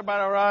 Is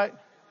everybody all right?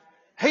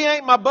 He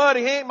ain't my buddy.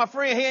 He ain't my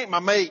friend. He ain't my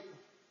mate.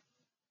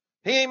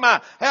 He ain't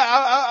my...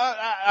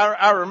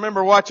 I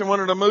remember watching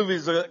one of the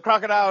movies, the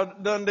Crocodile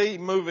Dundee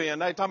movie,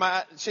 and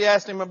she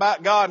asked him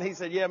about God, and he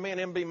said, yeah, me and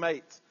him be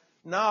mates.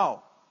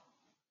 No.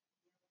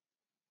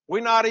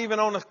 We're not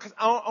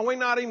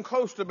even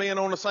close to being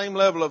on the same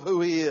level of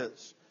who he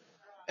is.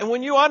 And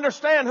when you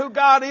understand who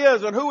God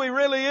is and who he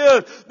really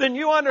is, then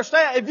you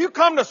understand. If you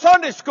come to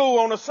Sunday school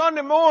on a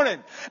Sunday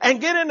morning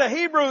and get into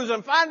Hebrews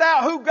and find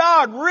out who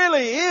God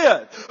really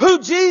is, who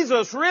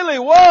Jesus really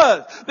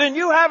was, then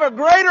you have a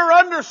greater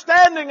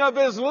understanding of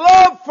his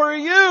love for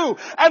you.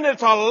 And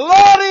it's a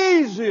lot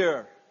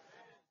easier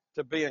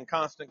to be in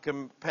constant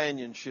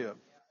companionship.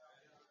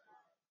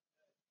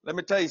 Let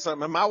me tell you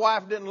something. If my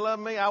wife didn't love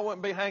me, I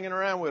wouldn't be hanging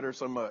around with her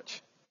so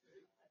much.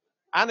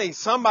 I need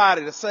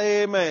somebody to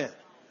say amen.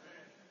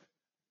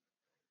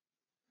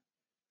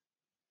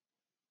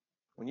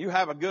 When you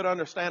have a good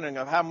understanding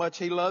of how much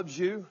he loves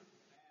you,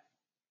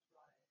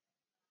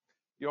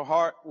 your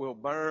heart will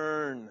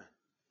burn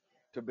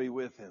to be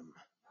with him,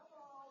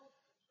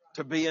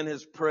 to be in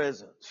his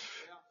presence,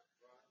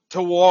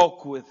 to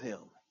walk with him,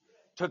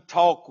 to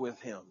talk with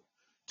him,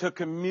 to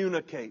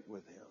communicate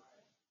with him.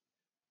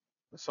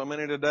 But so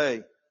many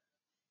today,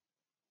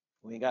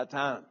 we ain't got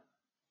time.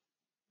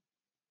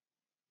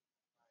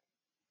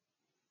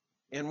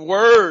 In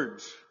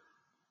words,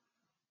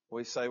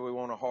 we say we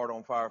want a heart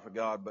on fire for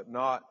God, but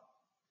not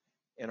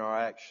in our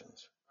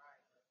actions.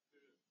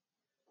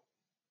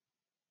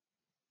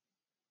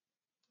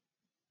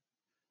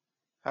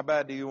 How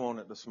bad do you want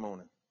it this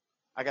morning?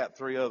 I got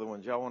 3 other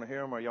ones. Y'all want to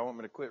hear them, or y'all want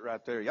me to quit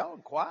right there? Y'all are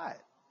quiet.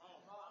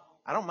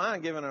 I don't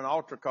mind giving an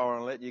altar call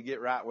and letting you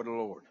get right with the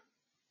Lord.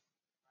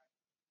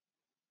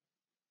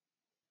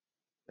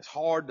 It's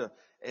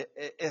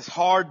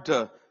hard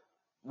to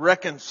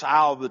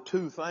reconcile the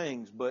two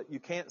things, but you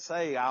can't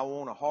say I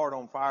want a heart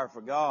on fire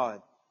for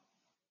God,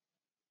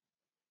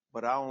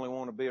 but I only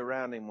want to be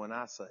around Him when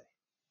I say.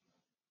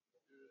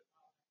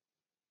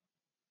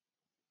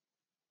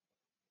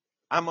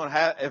 If I'm going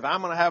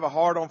to have a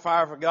heart on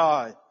fire for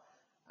God,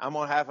 I'm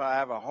going to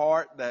have a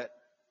heart that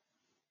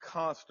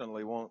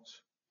constantly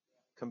wants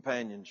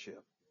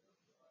companionship,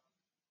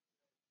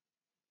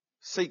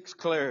 seeks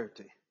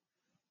clarity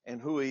in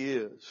who He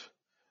is.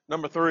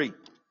 Number 3,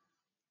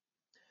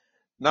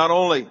 not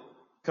only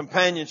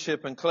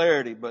companionship and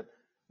clarity, but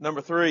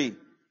number 3,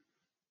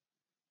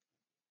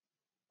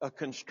 a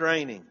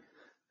constraining.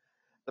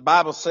 The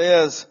Bible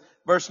says,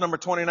 verse number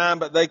 29,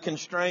 but they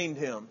constrained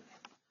Him.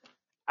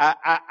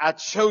 I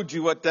showed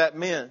you what that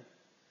meant.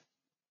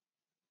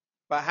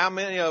 But how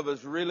many of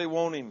us really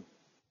want Him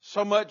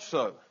so much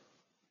so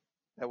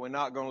that we're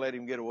not going to let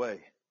Him get away?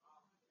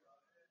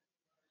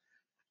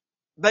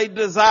 They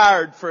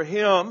desired for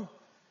Him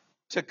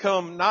to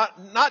come,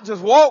 not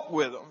just walk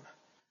with them,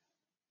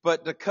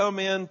 but to come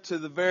into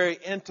the very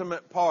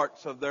intimate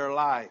parts of their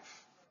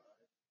life.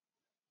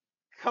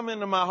 Come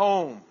into my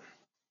home.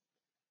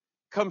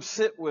 Come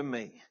sit with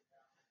me.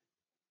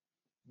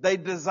 They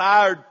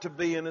desired to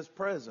be in His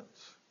presence.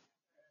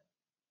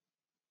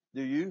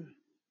 Do you?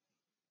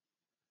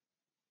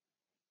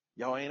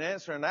 Y'all ain't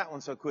answering that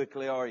one so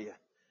quickly, are you?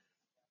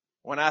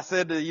 When I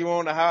said that you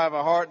want to have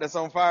a heart that's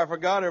on fire for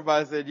God,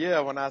 everybody said, yeah.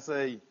 When I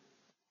say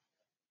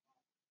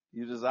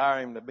you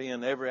desire Him to be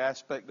in every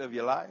aspect of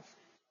your life.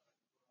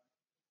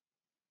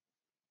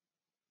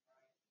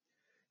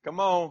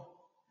 Come on.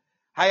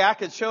 Hey, I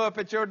could show up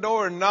at your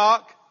door and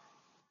knock.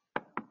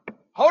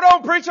 Hold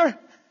on, preacher.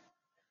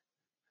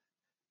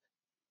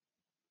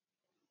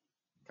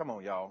 Come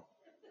on, y'all.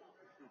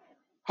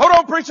 Hold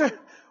on, preacher.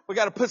 We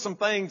got to put some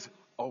things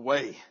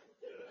away.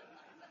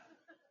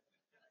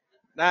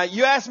 Now,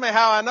 you ask me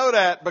how I know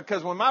that,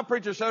 because when my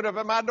preacher showed up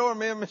at my door,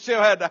 me and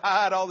Michelle had to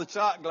hide all the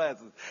shot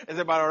glasses. Is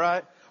everybody all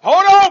right?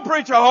 Hold on,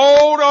 preacher.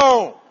 Hold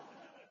on.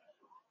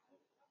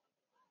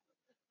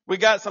 We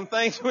got some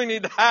things we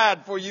need to hide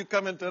before you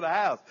come into the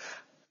house.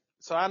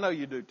 So I know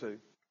you do too.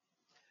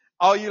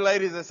 All you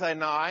ladies that say,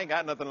 no, I ain't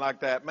got nothing like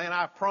that. Man,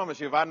 I promise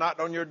you, if I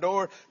knocked on your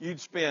door, you'd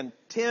spend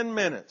 10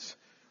 minutes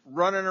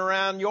running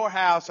around your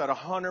house at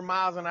 100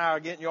 miles an hour,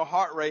 getting your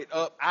heart rate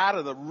up out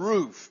of the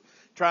roof,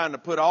 trying to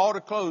put all the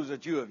clothes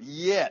that you have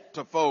yet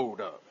to fold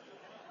up.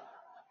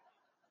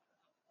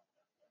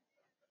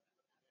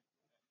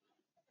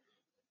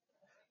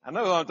 I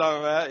know who I'm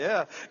talking about.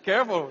 Yeah.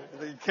 Careful.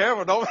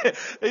 Careful. Don't,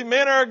 these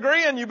men are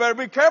agreeing. You better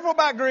be careful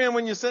about agreeing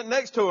when you sit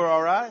next to her,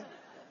 all right?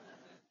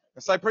 I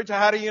say, preacher,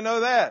 how do you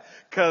know that?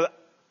 Because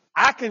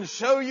I can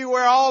show you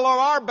where all of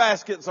our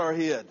baskets are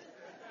hid.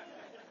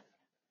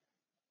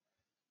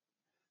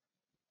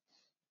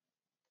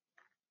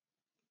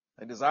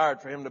 They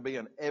desired for Him to be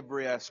in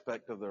every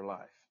aspect of their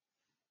life.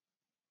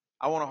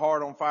 I want a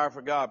heart on fire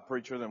for God,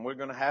 preacher, then we're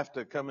going to have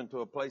to come into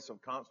a place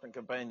of constant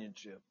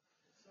companionship.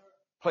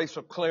 Place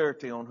of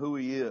clarity on who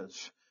He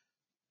is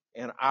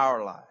in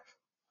our life.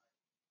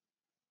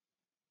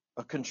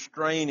 A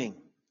constraining,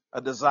 a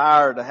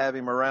desire to have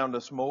Him around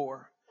us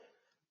more.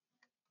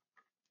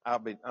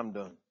 I'm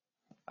done.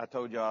 I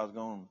told you I was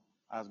going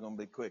to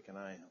be quick, and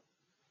I am.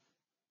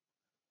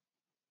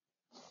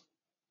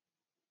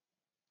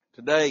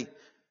 Today,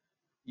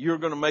 you're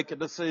going to make a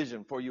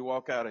decision before you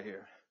walk out of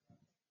here.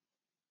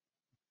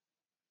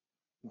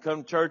 You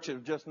come to church,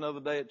 it's just another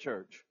day at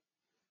church.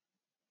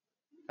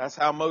 That's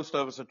how most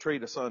of us will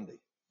treat a Sunday.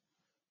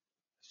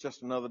 It's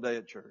just another day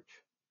at church.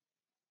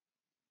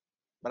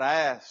 But I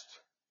asked,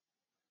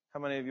 how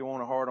many of you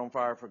want a heart on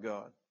fire for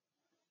God?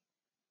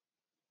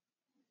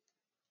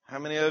 How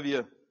many of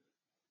you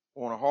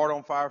want a heart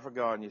on fire for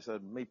God? And you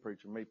said, me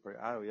preacher, me preacher.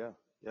 Oh,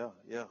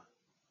 yeah.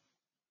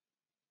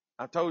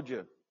 I told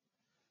you,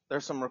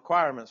 there's some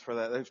requirements for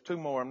that. There's 2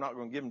 more. I'm not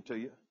going to give them to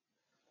you.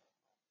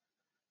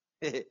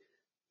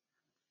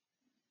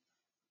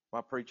 My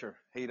preacher,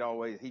 he'd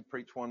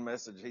preach one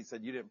message. He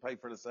said, you didn't pay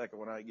for the second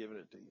one. I ain't giving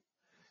it to you.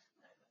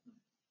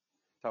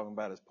 Talking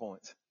about his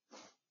points.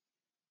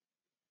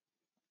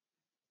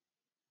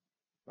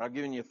 But I've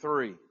given you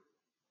 3.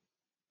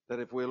 That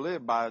if we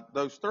live by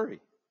those 3,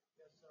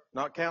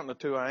 not counting the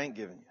 2 I ain't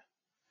giving you.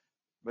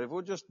 But if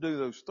we'll just do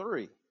those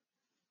 3,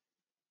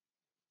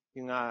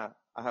 you and I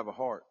have a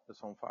heart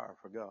that's on fire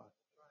for God.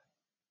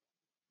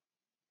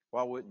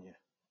 Why wouldn't you?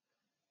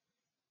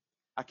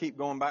 I keep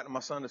going back to my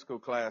Sunday school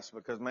class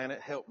because, man,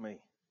 it helped me. I'm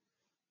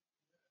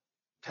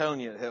telling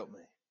you, it helped me.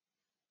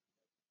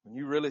 When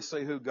you really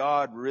see who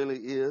God really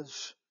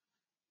is,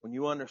 when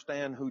you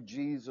understand who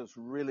Jesus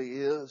really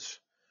is,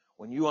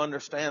 when you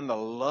understand the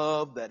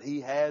love that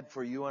He had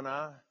for you and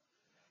I,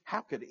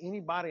 how could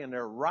anybody in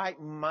their right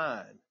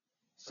mind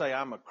say,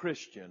 I'm a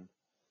Christian,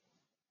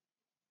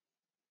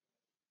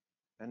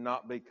 and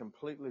not be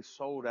completely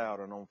sold out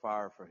and on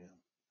fire for Him?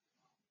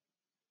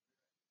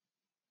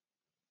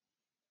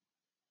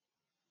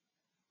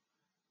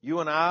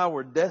 You and I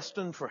were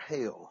destined for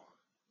hell.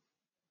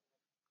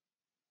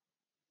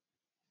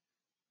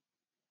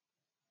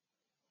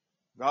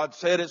 God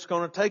said it's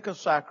going to take a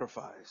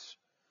sacrifice.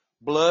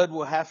 Blood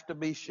will have to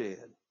be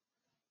shed.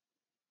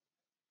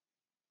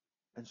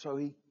 And so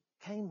He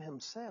came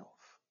Himself.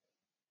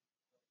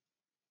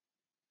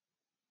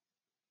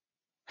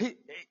 He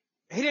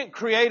didn't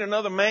create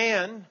another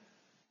man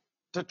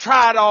to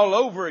try it all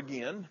over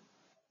again.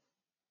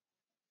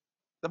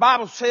 The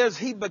Bible says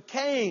He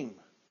became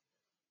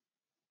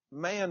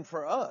man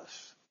for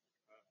us.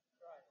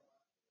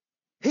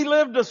 He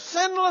lived a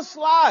sinless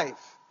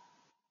life.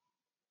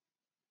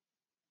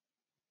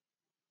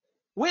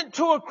 Went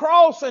to a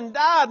cross and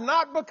died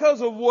not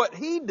because of what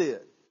He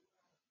did.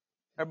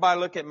 Everybody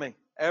look at me.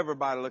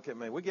 Everybody look at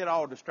me. We get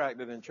all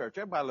distracted in church.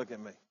 Everybody look at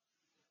me.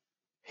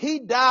 He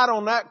died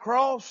on that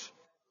cross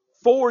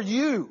for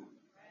you.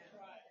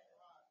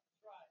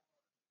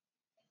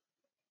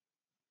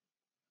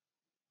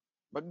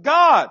 But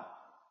God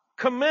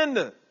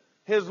commendeth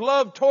His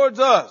love towards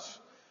us,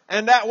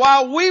 and that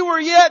while we were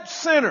yet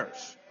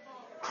sinners,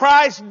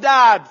 Christ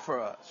died for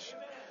us.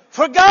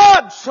 For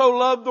God so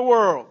loved the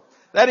world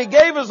that He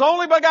gave His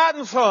only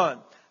begotten Son,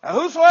 and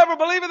whosoever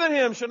believeth in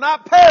Him shall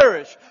not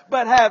perish,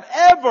 but have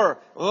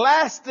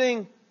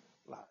everlasting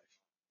life.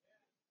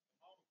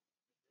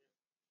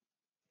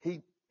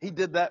 He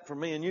did that for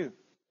me and you.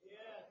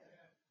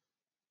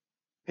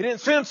 He didn't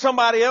send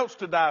somebody else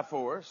to die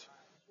for us.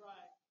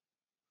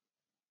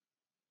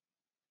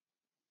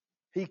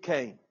 He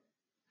came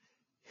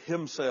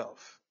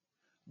Himself,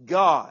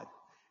 God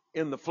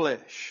in the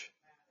flesh.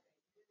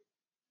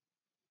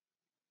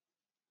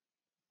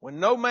 When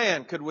no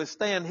man could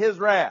withstand His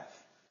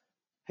wrath,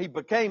 He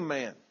became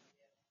man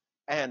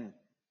and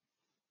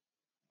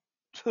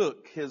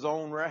took His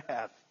own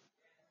wrath.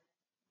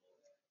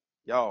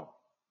 Y'all,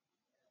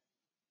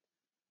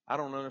 I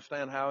don't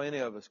understand how any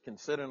of us can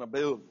sit in a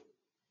building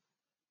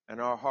and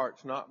our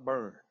hearts not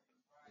burn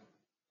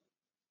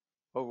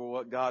over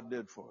what God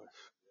did for us.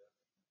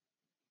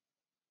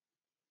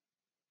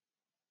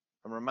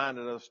 I'm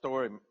reminded of a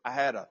story. I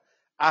had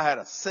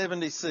a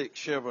 76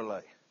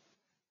 Chevrolet.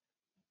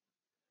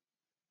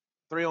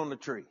 3 on the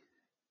tree.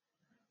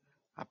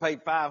 I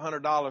paid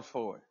 $500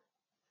 for it.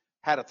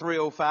 Had a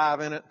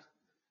 305 in it.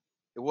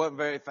 It wasn't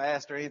very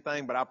fast or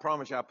anything, but I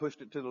promise you I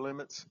pushed it to the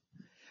limits.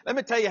 Let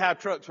me tell you how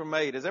trucks were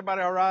made. Is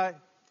everybody all right?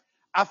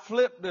 I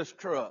flipped this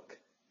truck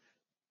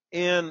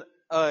in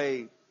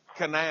a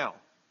canal.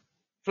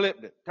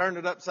 Flipped it. Turned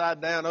it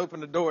upside down,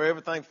 opened the door,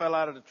 everything fell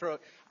out of the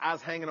truck. I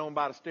was hanging on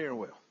by the steering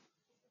wheel.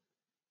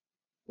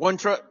 One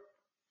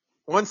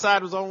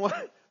side was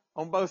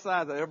on both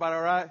sides. Everybody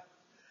all right?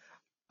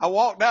 I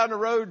walked down the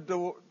road to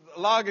the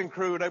logging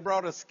crew. They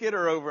brought a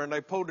skidder over and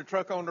they pulled the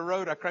truck on the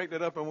road. I cranked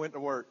it up and went to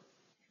work.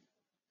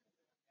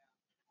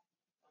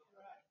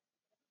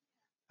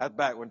 That's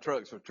back when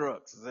trucks were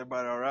trucks. Is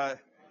everybody all right?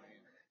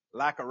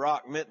 Like a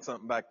rock meant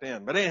something back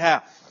then. But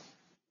anyhow,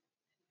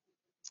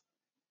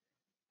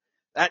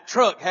 that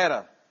truck had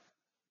a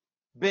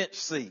bench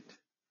seat.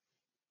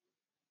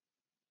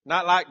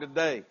 Not like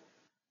today.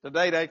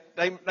 Today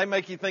they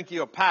make you think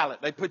you're a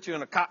pilot. They put you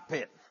in a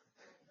cockpit.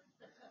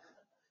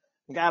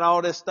 You got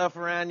all this stuff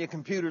around you,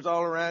 computers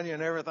all around you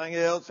and everything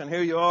else. And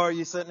here you are,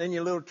 you sitting in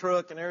your little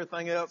truck and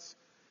everything else.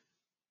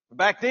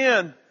 Back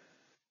then,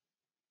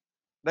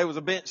 there was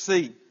a bench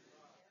seat.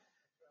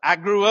 I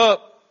grew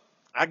up.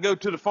 I'd go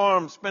to the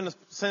farm,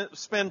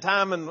 spend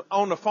time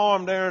on the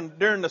farm there, and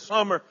during the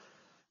summer,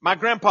 my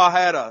grandpa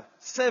had a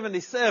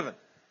 77.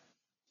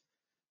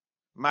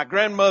 My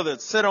grandmother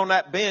would sit on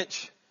that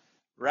bench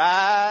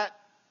right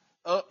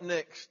up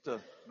next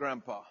to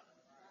Grandpa.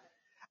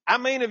 I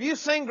mean, have you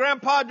seen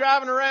Grandpa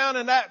driving around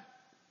in that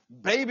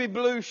baby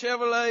blue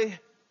Chevrolet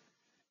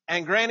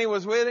and Granny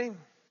was with him?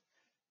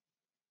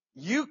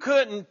 You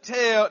couldn't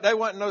tell. There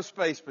wasn't no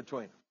space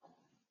between them.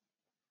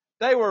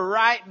 They were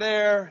right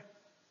there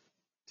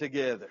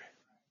together.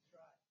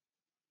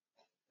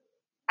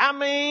 I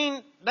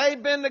mean,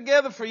 they'd been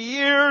together for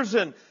years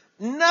and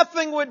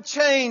nothing would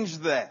change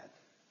that.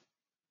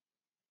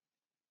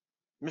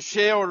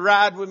 Michelle would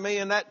ride with me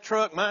in that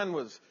truck. Mine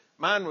was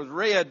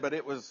red, but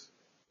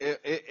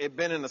it'd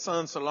been in the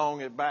sun so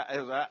long it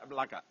was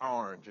like an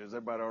orange. Is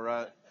everybody all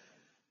right?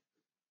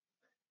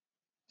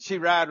 She'd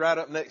ride right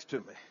up next to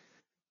me,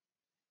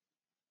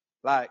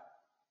 like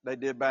they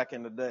did back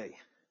in the day.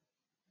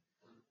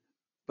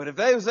 But if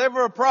there was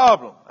ever a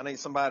problem, I need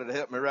somebody to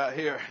help me right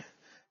here.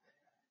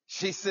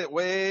 She'd sit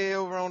way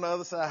over on the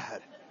other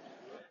side.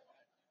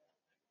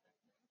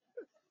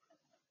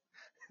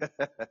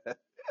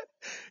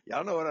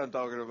 Y'all know what I'm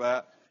talking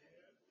about.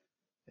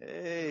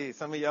 Hey,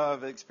 some of y'all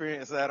have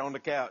experienced that on the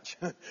couch.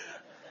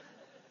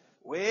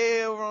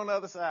 way over on the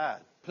other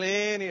side.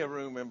 Plenty of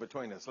room in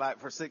between us, like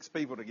for 6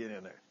 people to get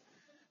in there.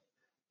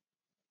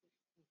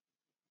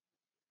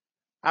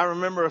 I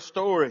remember a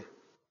story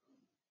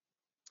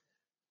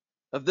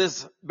of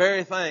this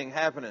very thing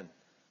happening.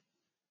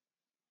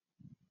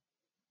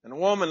 And a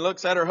woman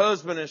looks at her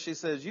husband and she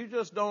says, "You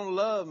just don't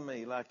love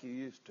me like you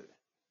used to."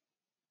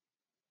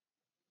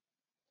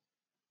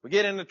 We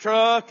get in the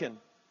truck and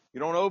you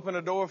don't open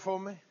the door for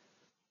me.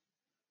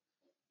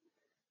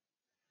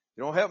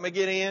 You don't help me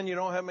get in. You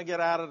don't help me get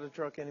out of the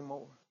truck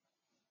anymore.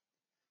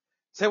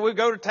 Say we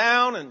go to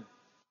town and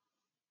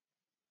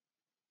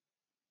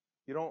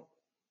we don't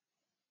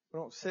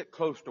sit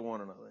close to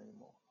one another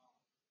anymore.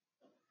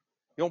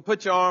 You don't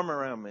put your arm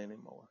around me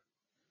anymore.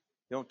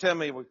 You don't tell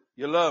me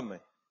you love me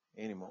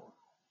anymore.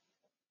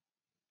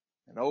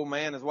 An old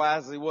man, as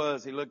wise as he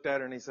was, he looked at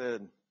her and he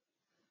said,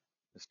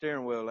 "The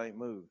steering wheel ain't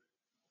moved."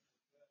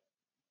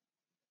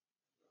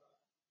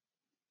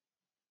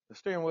 The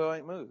steering wheel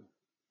ain't moved.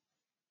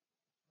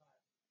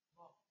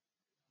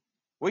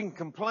 We can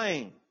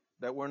complain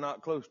that we're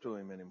not close to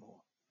him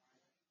anymore.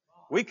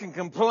 We can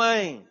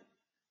complain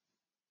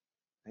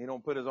he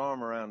don't put his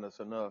arm around us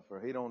enough, or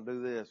he don't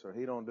do this, or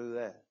he don't do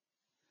that.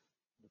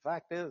 The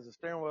fact is, the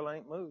steering wheel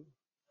ain't moved.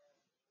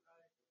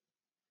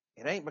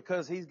 It ain't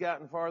because he's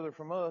gotten farther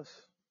from us.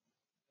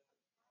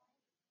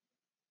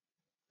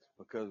 It's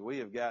because we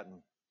have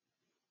gotten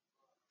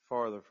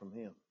farther from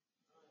him.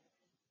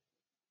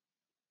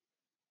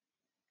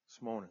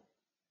 This morning,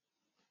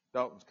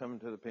 Dalton's coming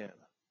to the piano.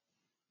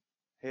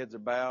 Heads are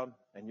bowed,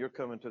 and you're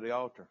coming to the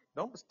altar.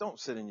 Don't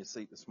sit in your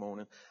seat this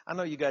morning. I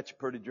know you got your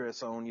pretty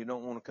dress on. You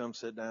don't want to come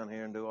sit down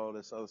here and do all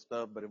this other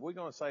stuff. But if we're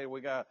going to say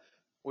we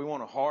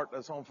want a heart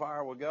that's on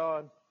fire with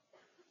God,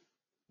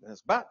 then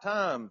it's about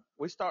time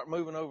we start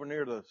moving over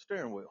near the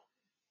steering wheel.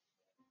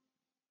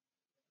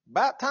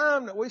 About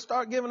time that we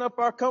start giving up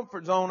our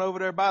comfort zone over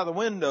there by the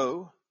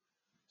window,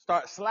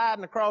 start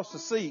sliding across the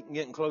seat and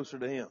getting closer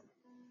to him.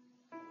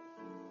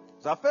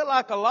 So I feel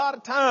like a lot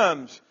of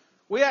times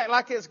we act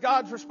like it's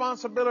God's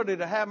responsibility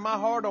to have my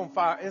heart on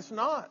fire. It's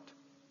not.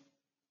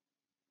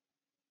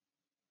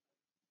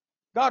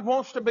 God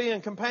wants to be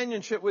in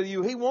companionship with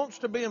you. He wants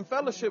to be in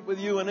fellowship with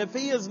you. And if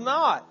He is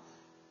not,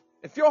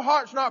 if your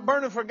heart's not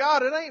burning for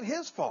God, it ain't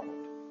His fault.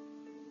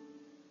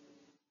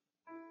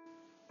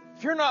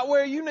 If you're not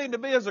where you need to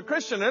be as a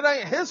Christian, it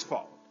ain't His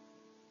fault.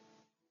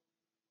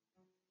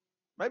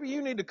 Maybe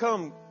you need to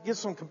come get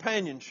some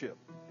companionship.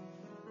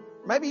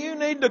 Maybe you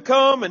need to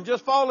come and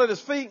just fall at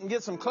His feet and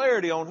get some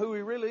clarity on who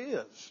He really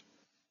is.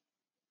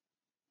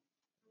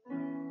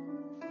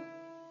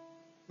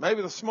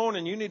 Maybe this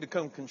morning you need to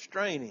come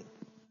constrain Him.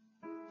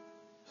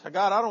 Say,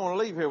 "God, I don't want to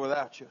leave here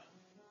without you.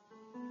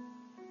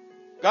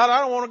 God,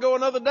 I don't want to go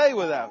another day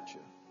without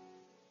you.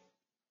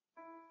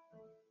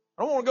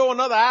 I don't want to go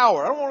another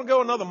hour. I don't want to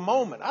go another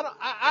moment.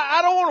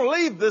 I don't want to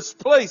leave this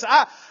place.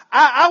 I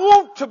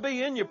want to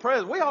be in your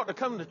presence." We ought to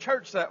come to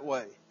church that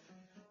way.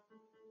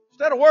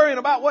 Instead of worrying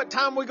about what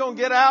time we're going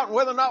to get out and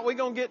whether or not we're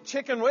going to get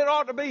chicken, it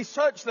ought to be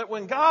such that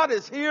when God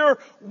is here,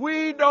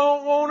 we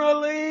don't want to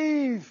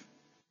leave.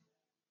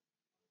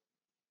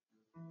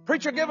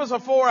 "Preacher, give us a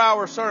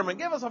 4-hour sermon.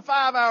 Give us a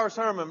 5-hour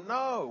sermon."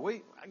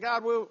 No,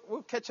 God,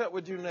 we'll catch up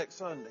with you next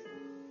Sunday.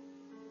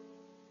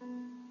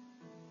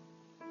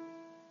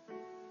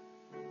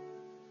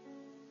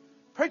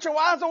 "Preacher,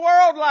 why is the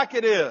world like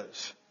it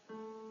is?"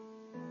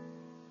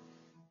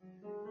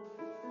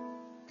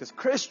 Because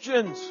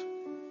Christians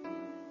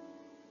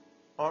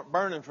aren't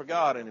burning for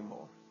God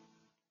anymore.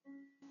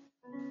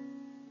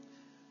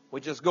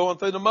 We're just going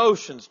through the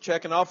motions,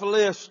 checking off a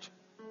list.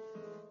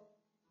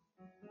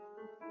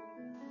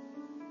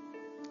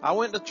 I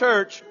went to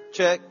church,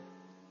 check.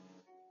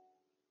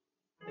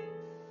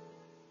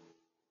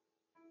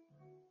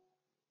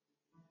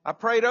 I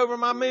prayed over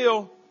my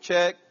meal,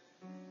 check.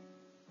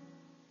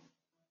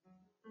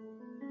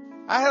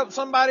 I helped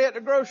somebody at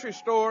the grocery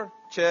store,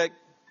 check.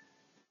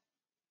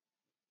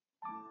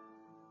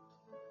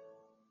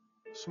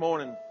 This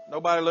morning,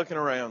 nobody looking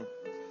around.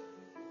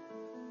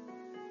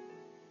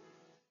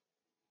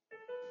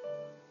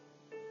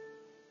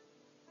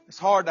 It's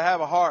hard to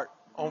have a heart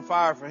on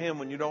fire for Him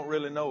when you don't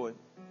really know Him.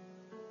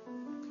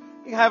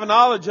 You can have a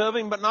knowledge of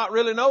Him, but not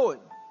really know Him.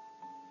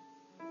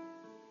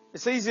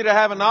 It's easy to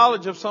have a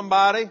knowledge of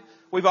somebody.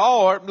 We've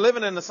all,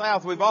 living in the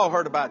South, we've all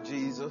heard about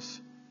Jesus.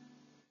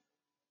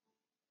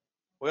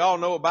 We all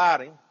know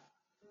about Him.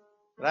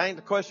 But that ain't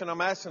the question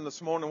I'm asking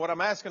this morning. What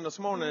I'm asking this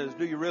morning is,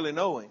 do you really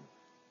know Him?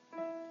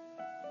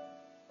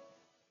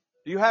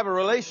 Do you have a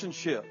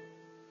relationship?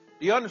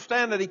 Do you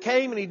understand that He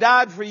came and He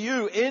died for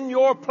you in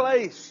your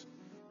place?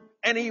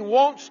 And He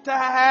wants to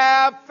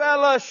have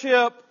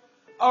fellowship,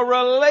 a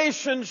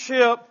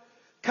relationship,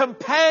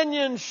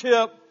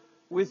 companionship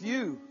with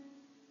you.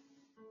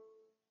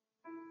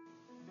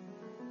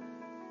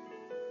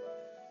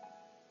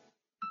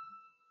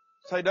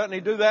 Say, doesn't He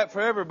do that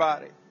for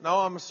everybody? No,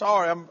 I'm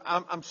sorry.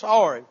 I'm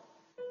sorry.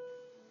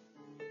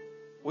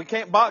 We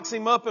can't box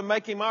Him up and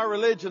make Him our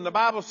religion. The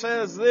Bible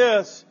says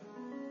this.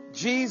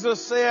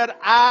 Jesus said,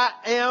 "I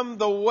am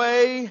the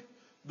way,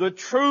 the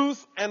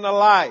truth, and the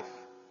life.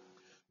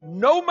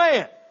 No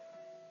man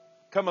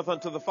cometh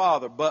unto the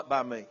Father but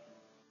by me.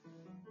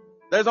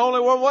 There's only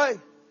one way.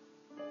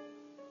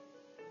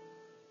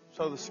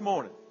 So this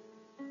morning,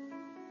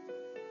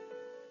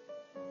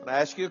 I'm going to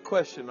ask you a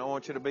question. I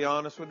want you to be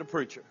honest with the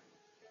preacher.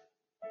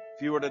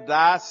 If you were to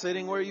die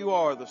sitting where you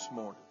are this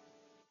morning,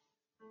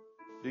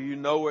 do you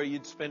know where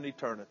you'd spend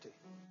eternity?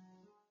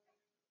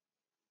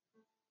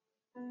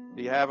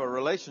 Do you have a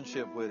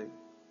relationship with Him?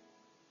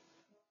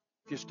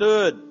 If you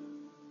stood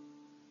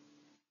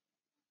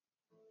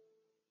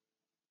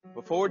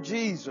before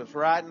Jesus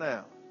right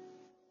now,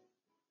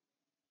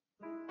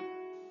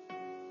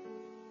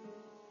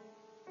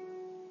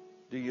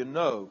 do you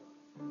know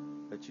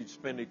that you'd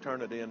spend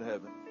eternity in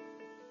heaven?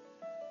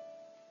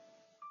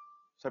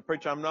 Say,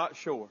 preacher, I'm not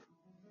sure.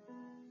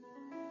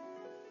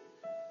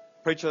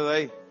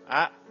 Preacher,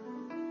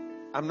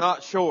 I'm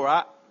not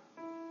sure.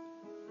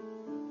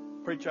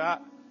 Preacher, I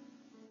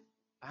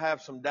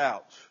have some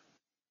doubts.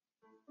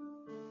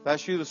 If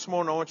that's you this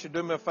morning, I want you to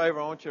do me a favor.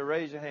 I want you to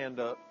raise your hand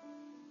up.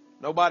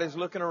 Nobody's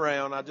looking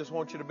around. I just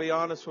want you to be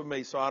honest with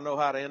me so I know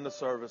how to end the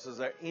service. Is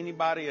there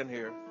anybody in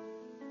here?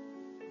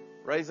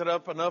 Raise it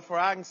up enough where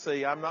I can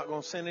see. I'm not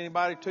going to send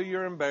anybody to you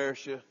or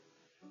embarrass you.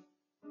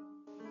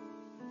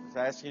 Just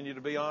asking you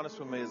to be honest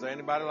with me. Is there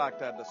anybody like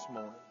that this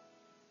morning?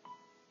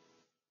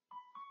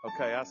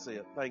 Okay, I see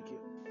it. Thank you.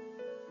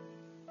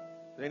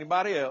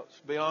 Anybody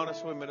else? Be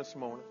honest with me this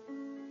morning.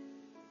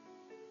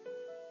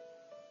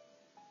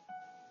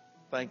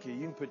 Thank you.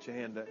 You can put your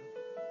hand down.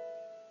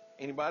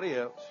 Anybody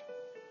else?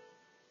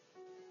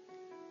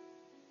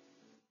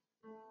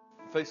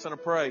 I'm fixing to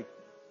pray.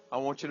 I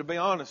want you to be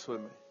honest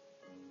with me.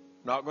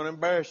 Not going to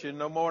embarrass you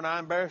no more than I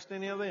embarrassed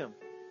any of them.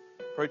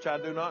 Preacher, I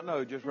do not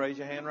know. Just raise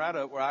your hand right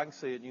up where I can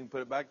see it and you can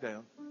put it back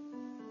down.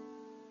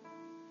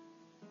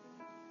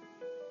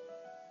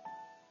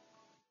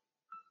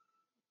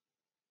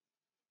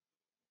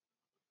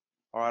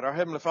 All right, our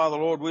Heavenly Father,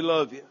 Lord, we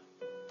love you.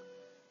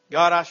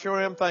 God, I sure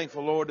am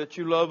thankful, Lord, that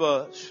you love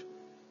us.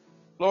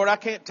 Lord, I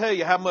can't tell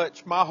you how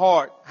much my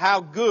heart,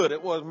 how good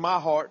it was my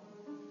heart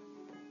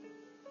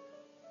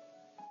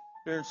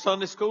during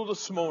Sunday school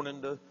this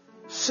morning to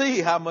see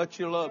how much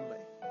you love me.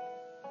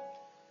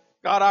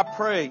 God, I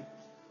pray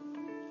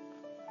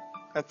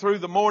that through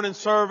the morning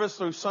service,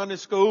 through Sunday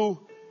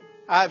school,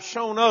 I have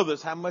shown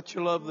others how much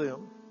you love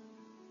them.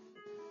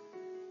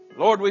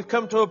 Lord, we've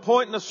come to a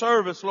point in the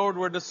service, Lord,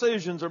 where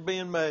decisions are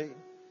being made.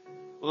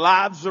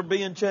 Lives are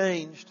being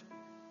changed.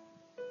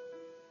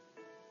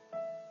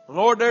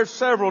 Lord, there's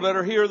several that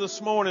are here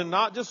this morning,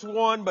 not just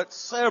one, but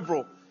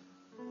several.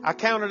 I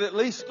counted at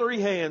least 3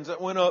 hands that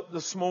went up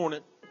this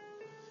morning.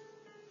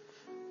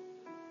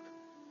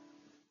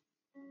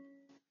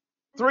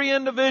 3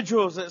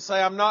 individuals that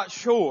say, I'm not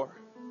sure.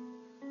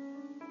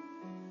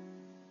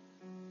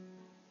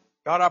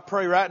 God, I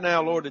pray right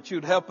now, Lord, that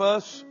you'd help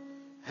us,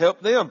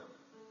 help them.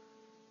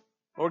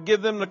 Lord,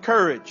 give them the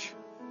courage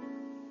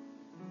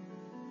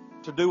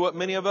to do what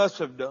many of us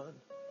have done.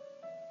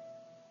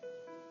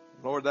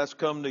 Lord, that's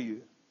come to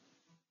you.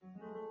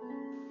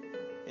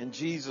 In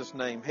Jesus'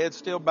 name. Head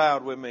still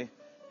bowed with me.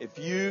 If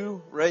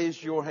you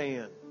raised your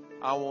hand,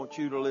 I want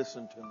you to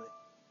listen to me.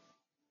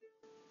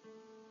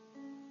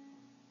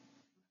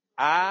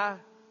 I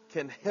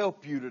can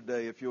help you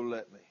today if you'll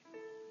let me.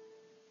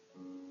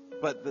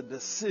 But the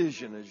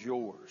decision is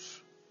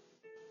yours.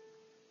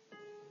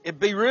 It'd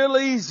be real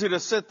easy to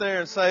sit there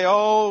and say,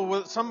 oh,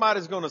 well,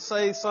 somebody's going to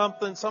say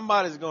something.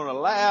 Somebody's going to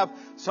laugh.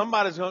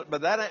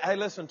 But that ain't, hey,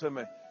 listen to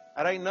me.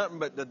 That ain't nothing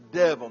but the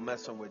devil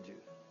messing with you.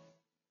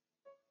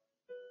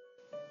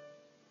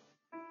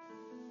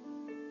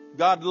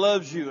 God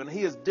loves you, and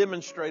He has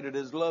demonstrated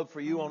His love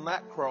for you on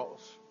that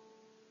cross.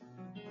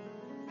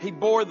 He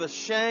bore the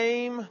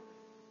shame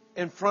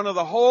in front of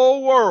the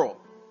whole world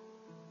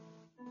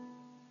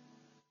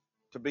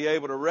to be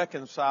able to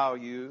reconcile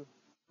you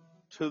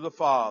to the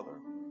Father.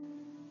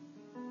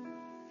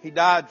 He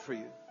died for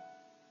you.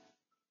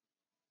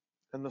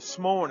 And this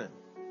morning,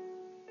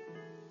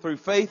 through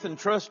faith and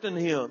trust in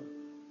Him,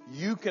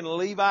 you can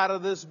leave out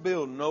of this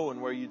building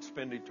knowing where you'd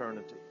spend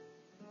eternity.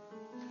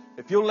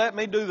 If you'll let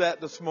me do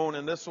that this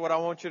morning, this is what I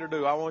want you to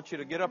do. I want you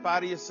to get up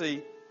out of your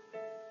seat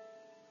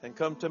and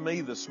come to me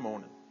this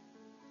morning.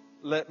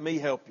 Let me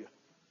help you.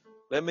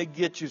 Let me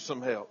get you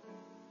some help.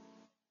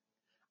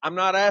 I'm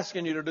not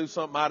asking you to do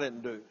something I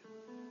didn't do.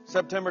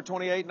 September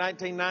 28,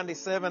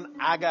 1997,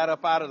 I got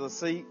up out of the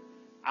seat.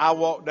 I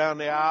walked down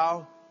the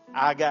aisle.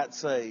 I got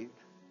saved.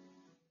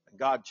 And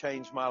God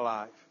changed my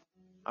life.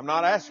 I'm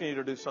not asking you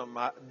to do something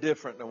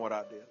different than what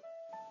I did.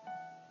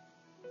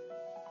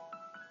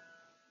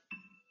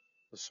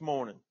 This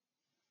morning,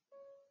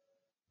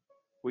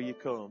 will you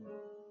come?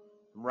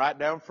 I'm right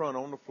down front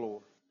on the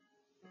floor.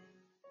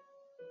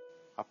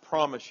 I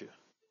promise you,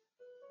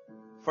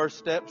 first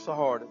step's the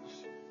hardest.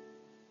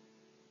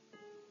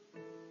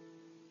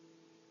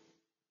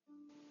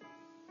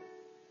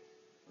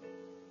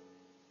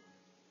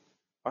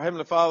 Our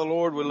Heavenly Father,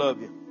 Lord, we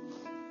love you.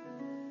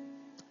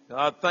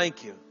 God,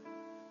 thank you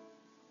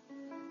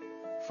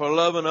for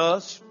loving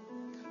us.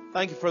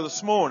 Thank you for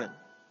this morning.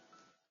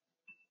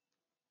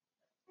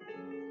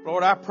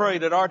 Lord, I pray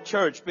that our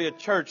church be a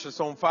church that's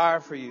on fire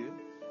for you,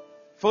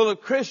 full of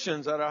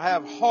Christians that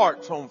have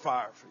hearts on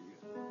fire for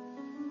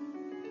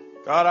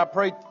you. God, I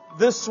pray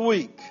this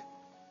week,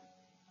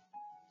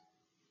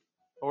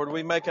 Lord,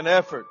 we make an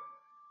effort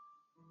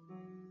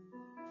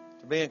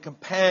to be in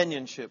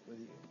companionship with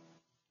you,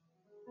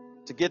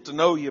 to get to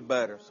know you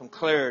better, some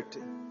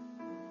clarity.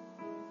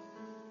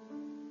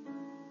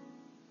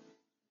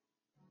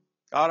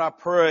 God, I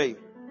pray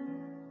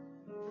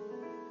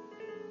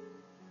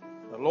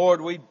that,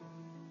 Lord, we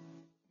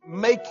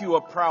make you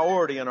a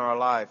priority in our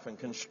life and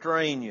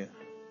constrain you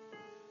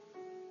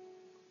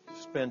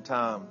to spend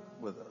time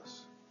with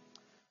us.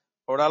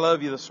 Lord, I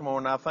love you this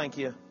morning. I thank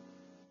you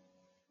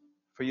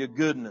for your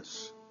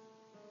goodness.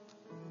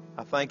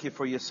 I thank you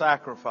for your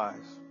sacrifice.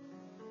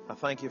 I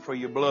thank you for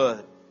your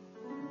blood.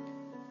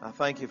 I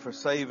thank you for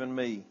saving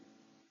me.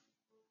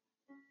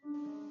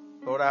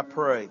 Lord, I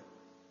pray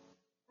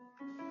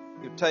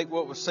you take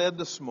what was said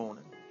this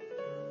morning.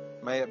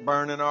 May it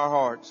burn in our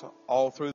hearts all through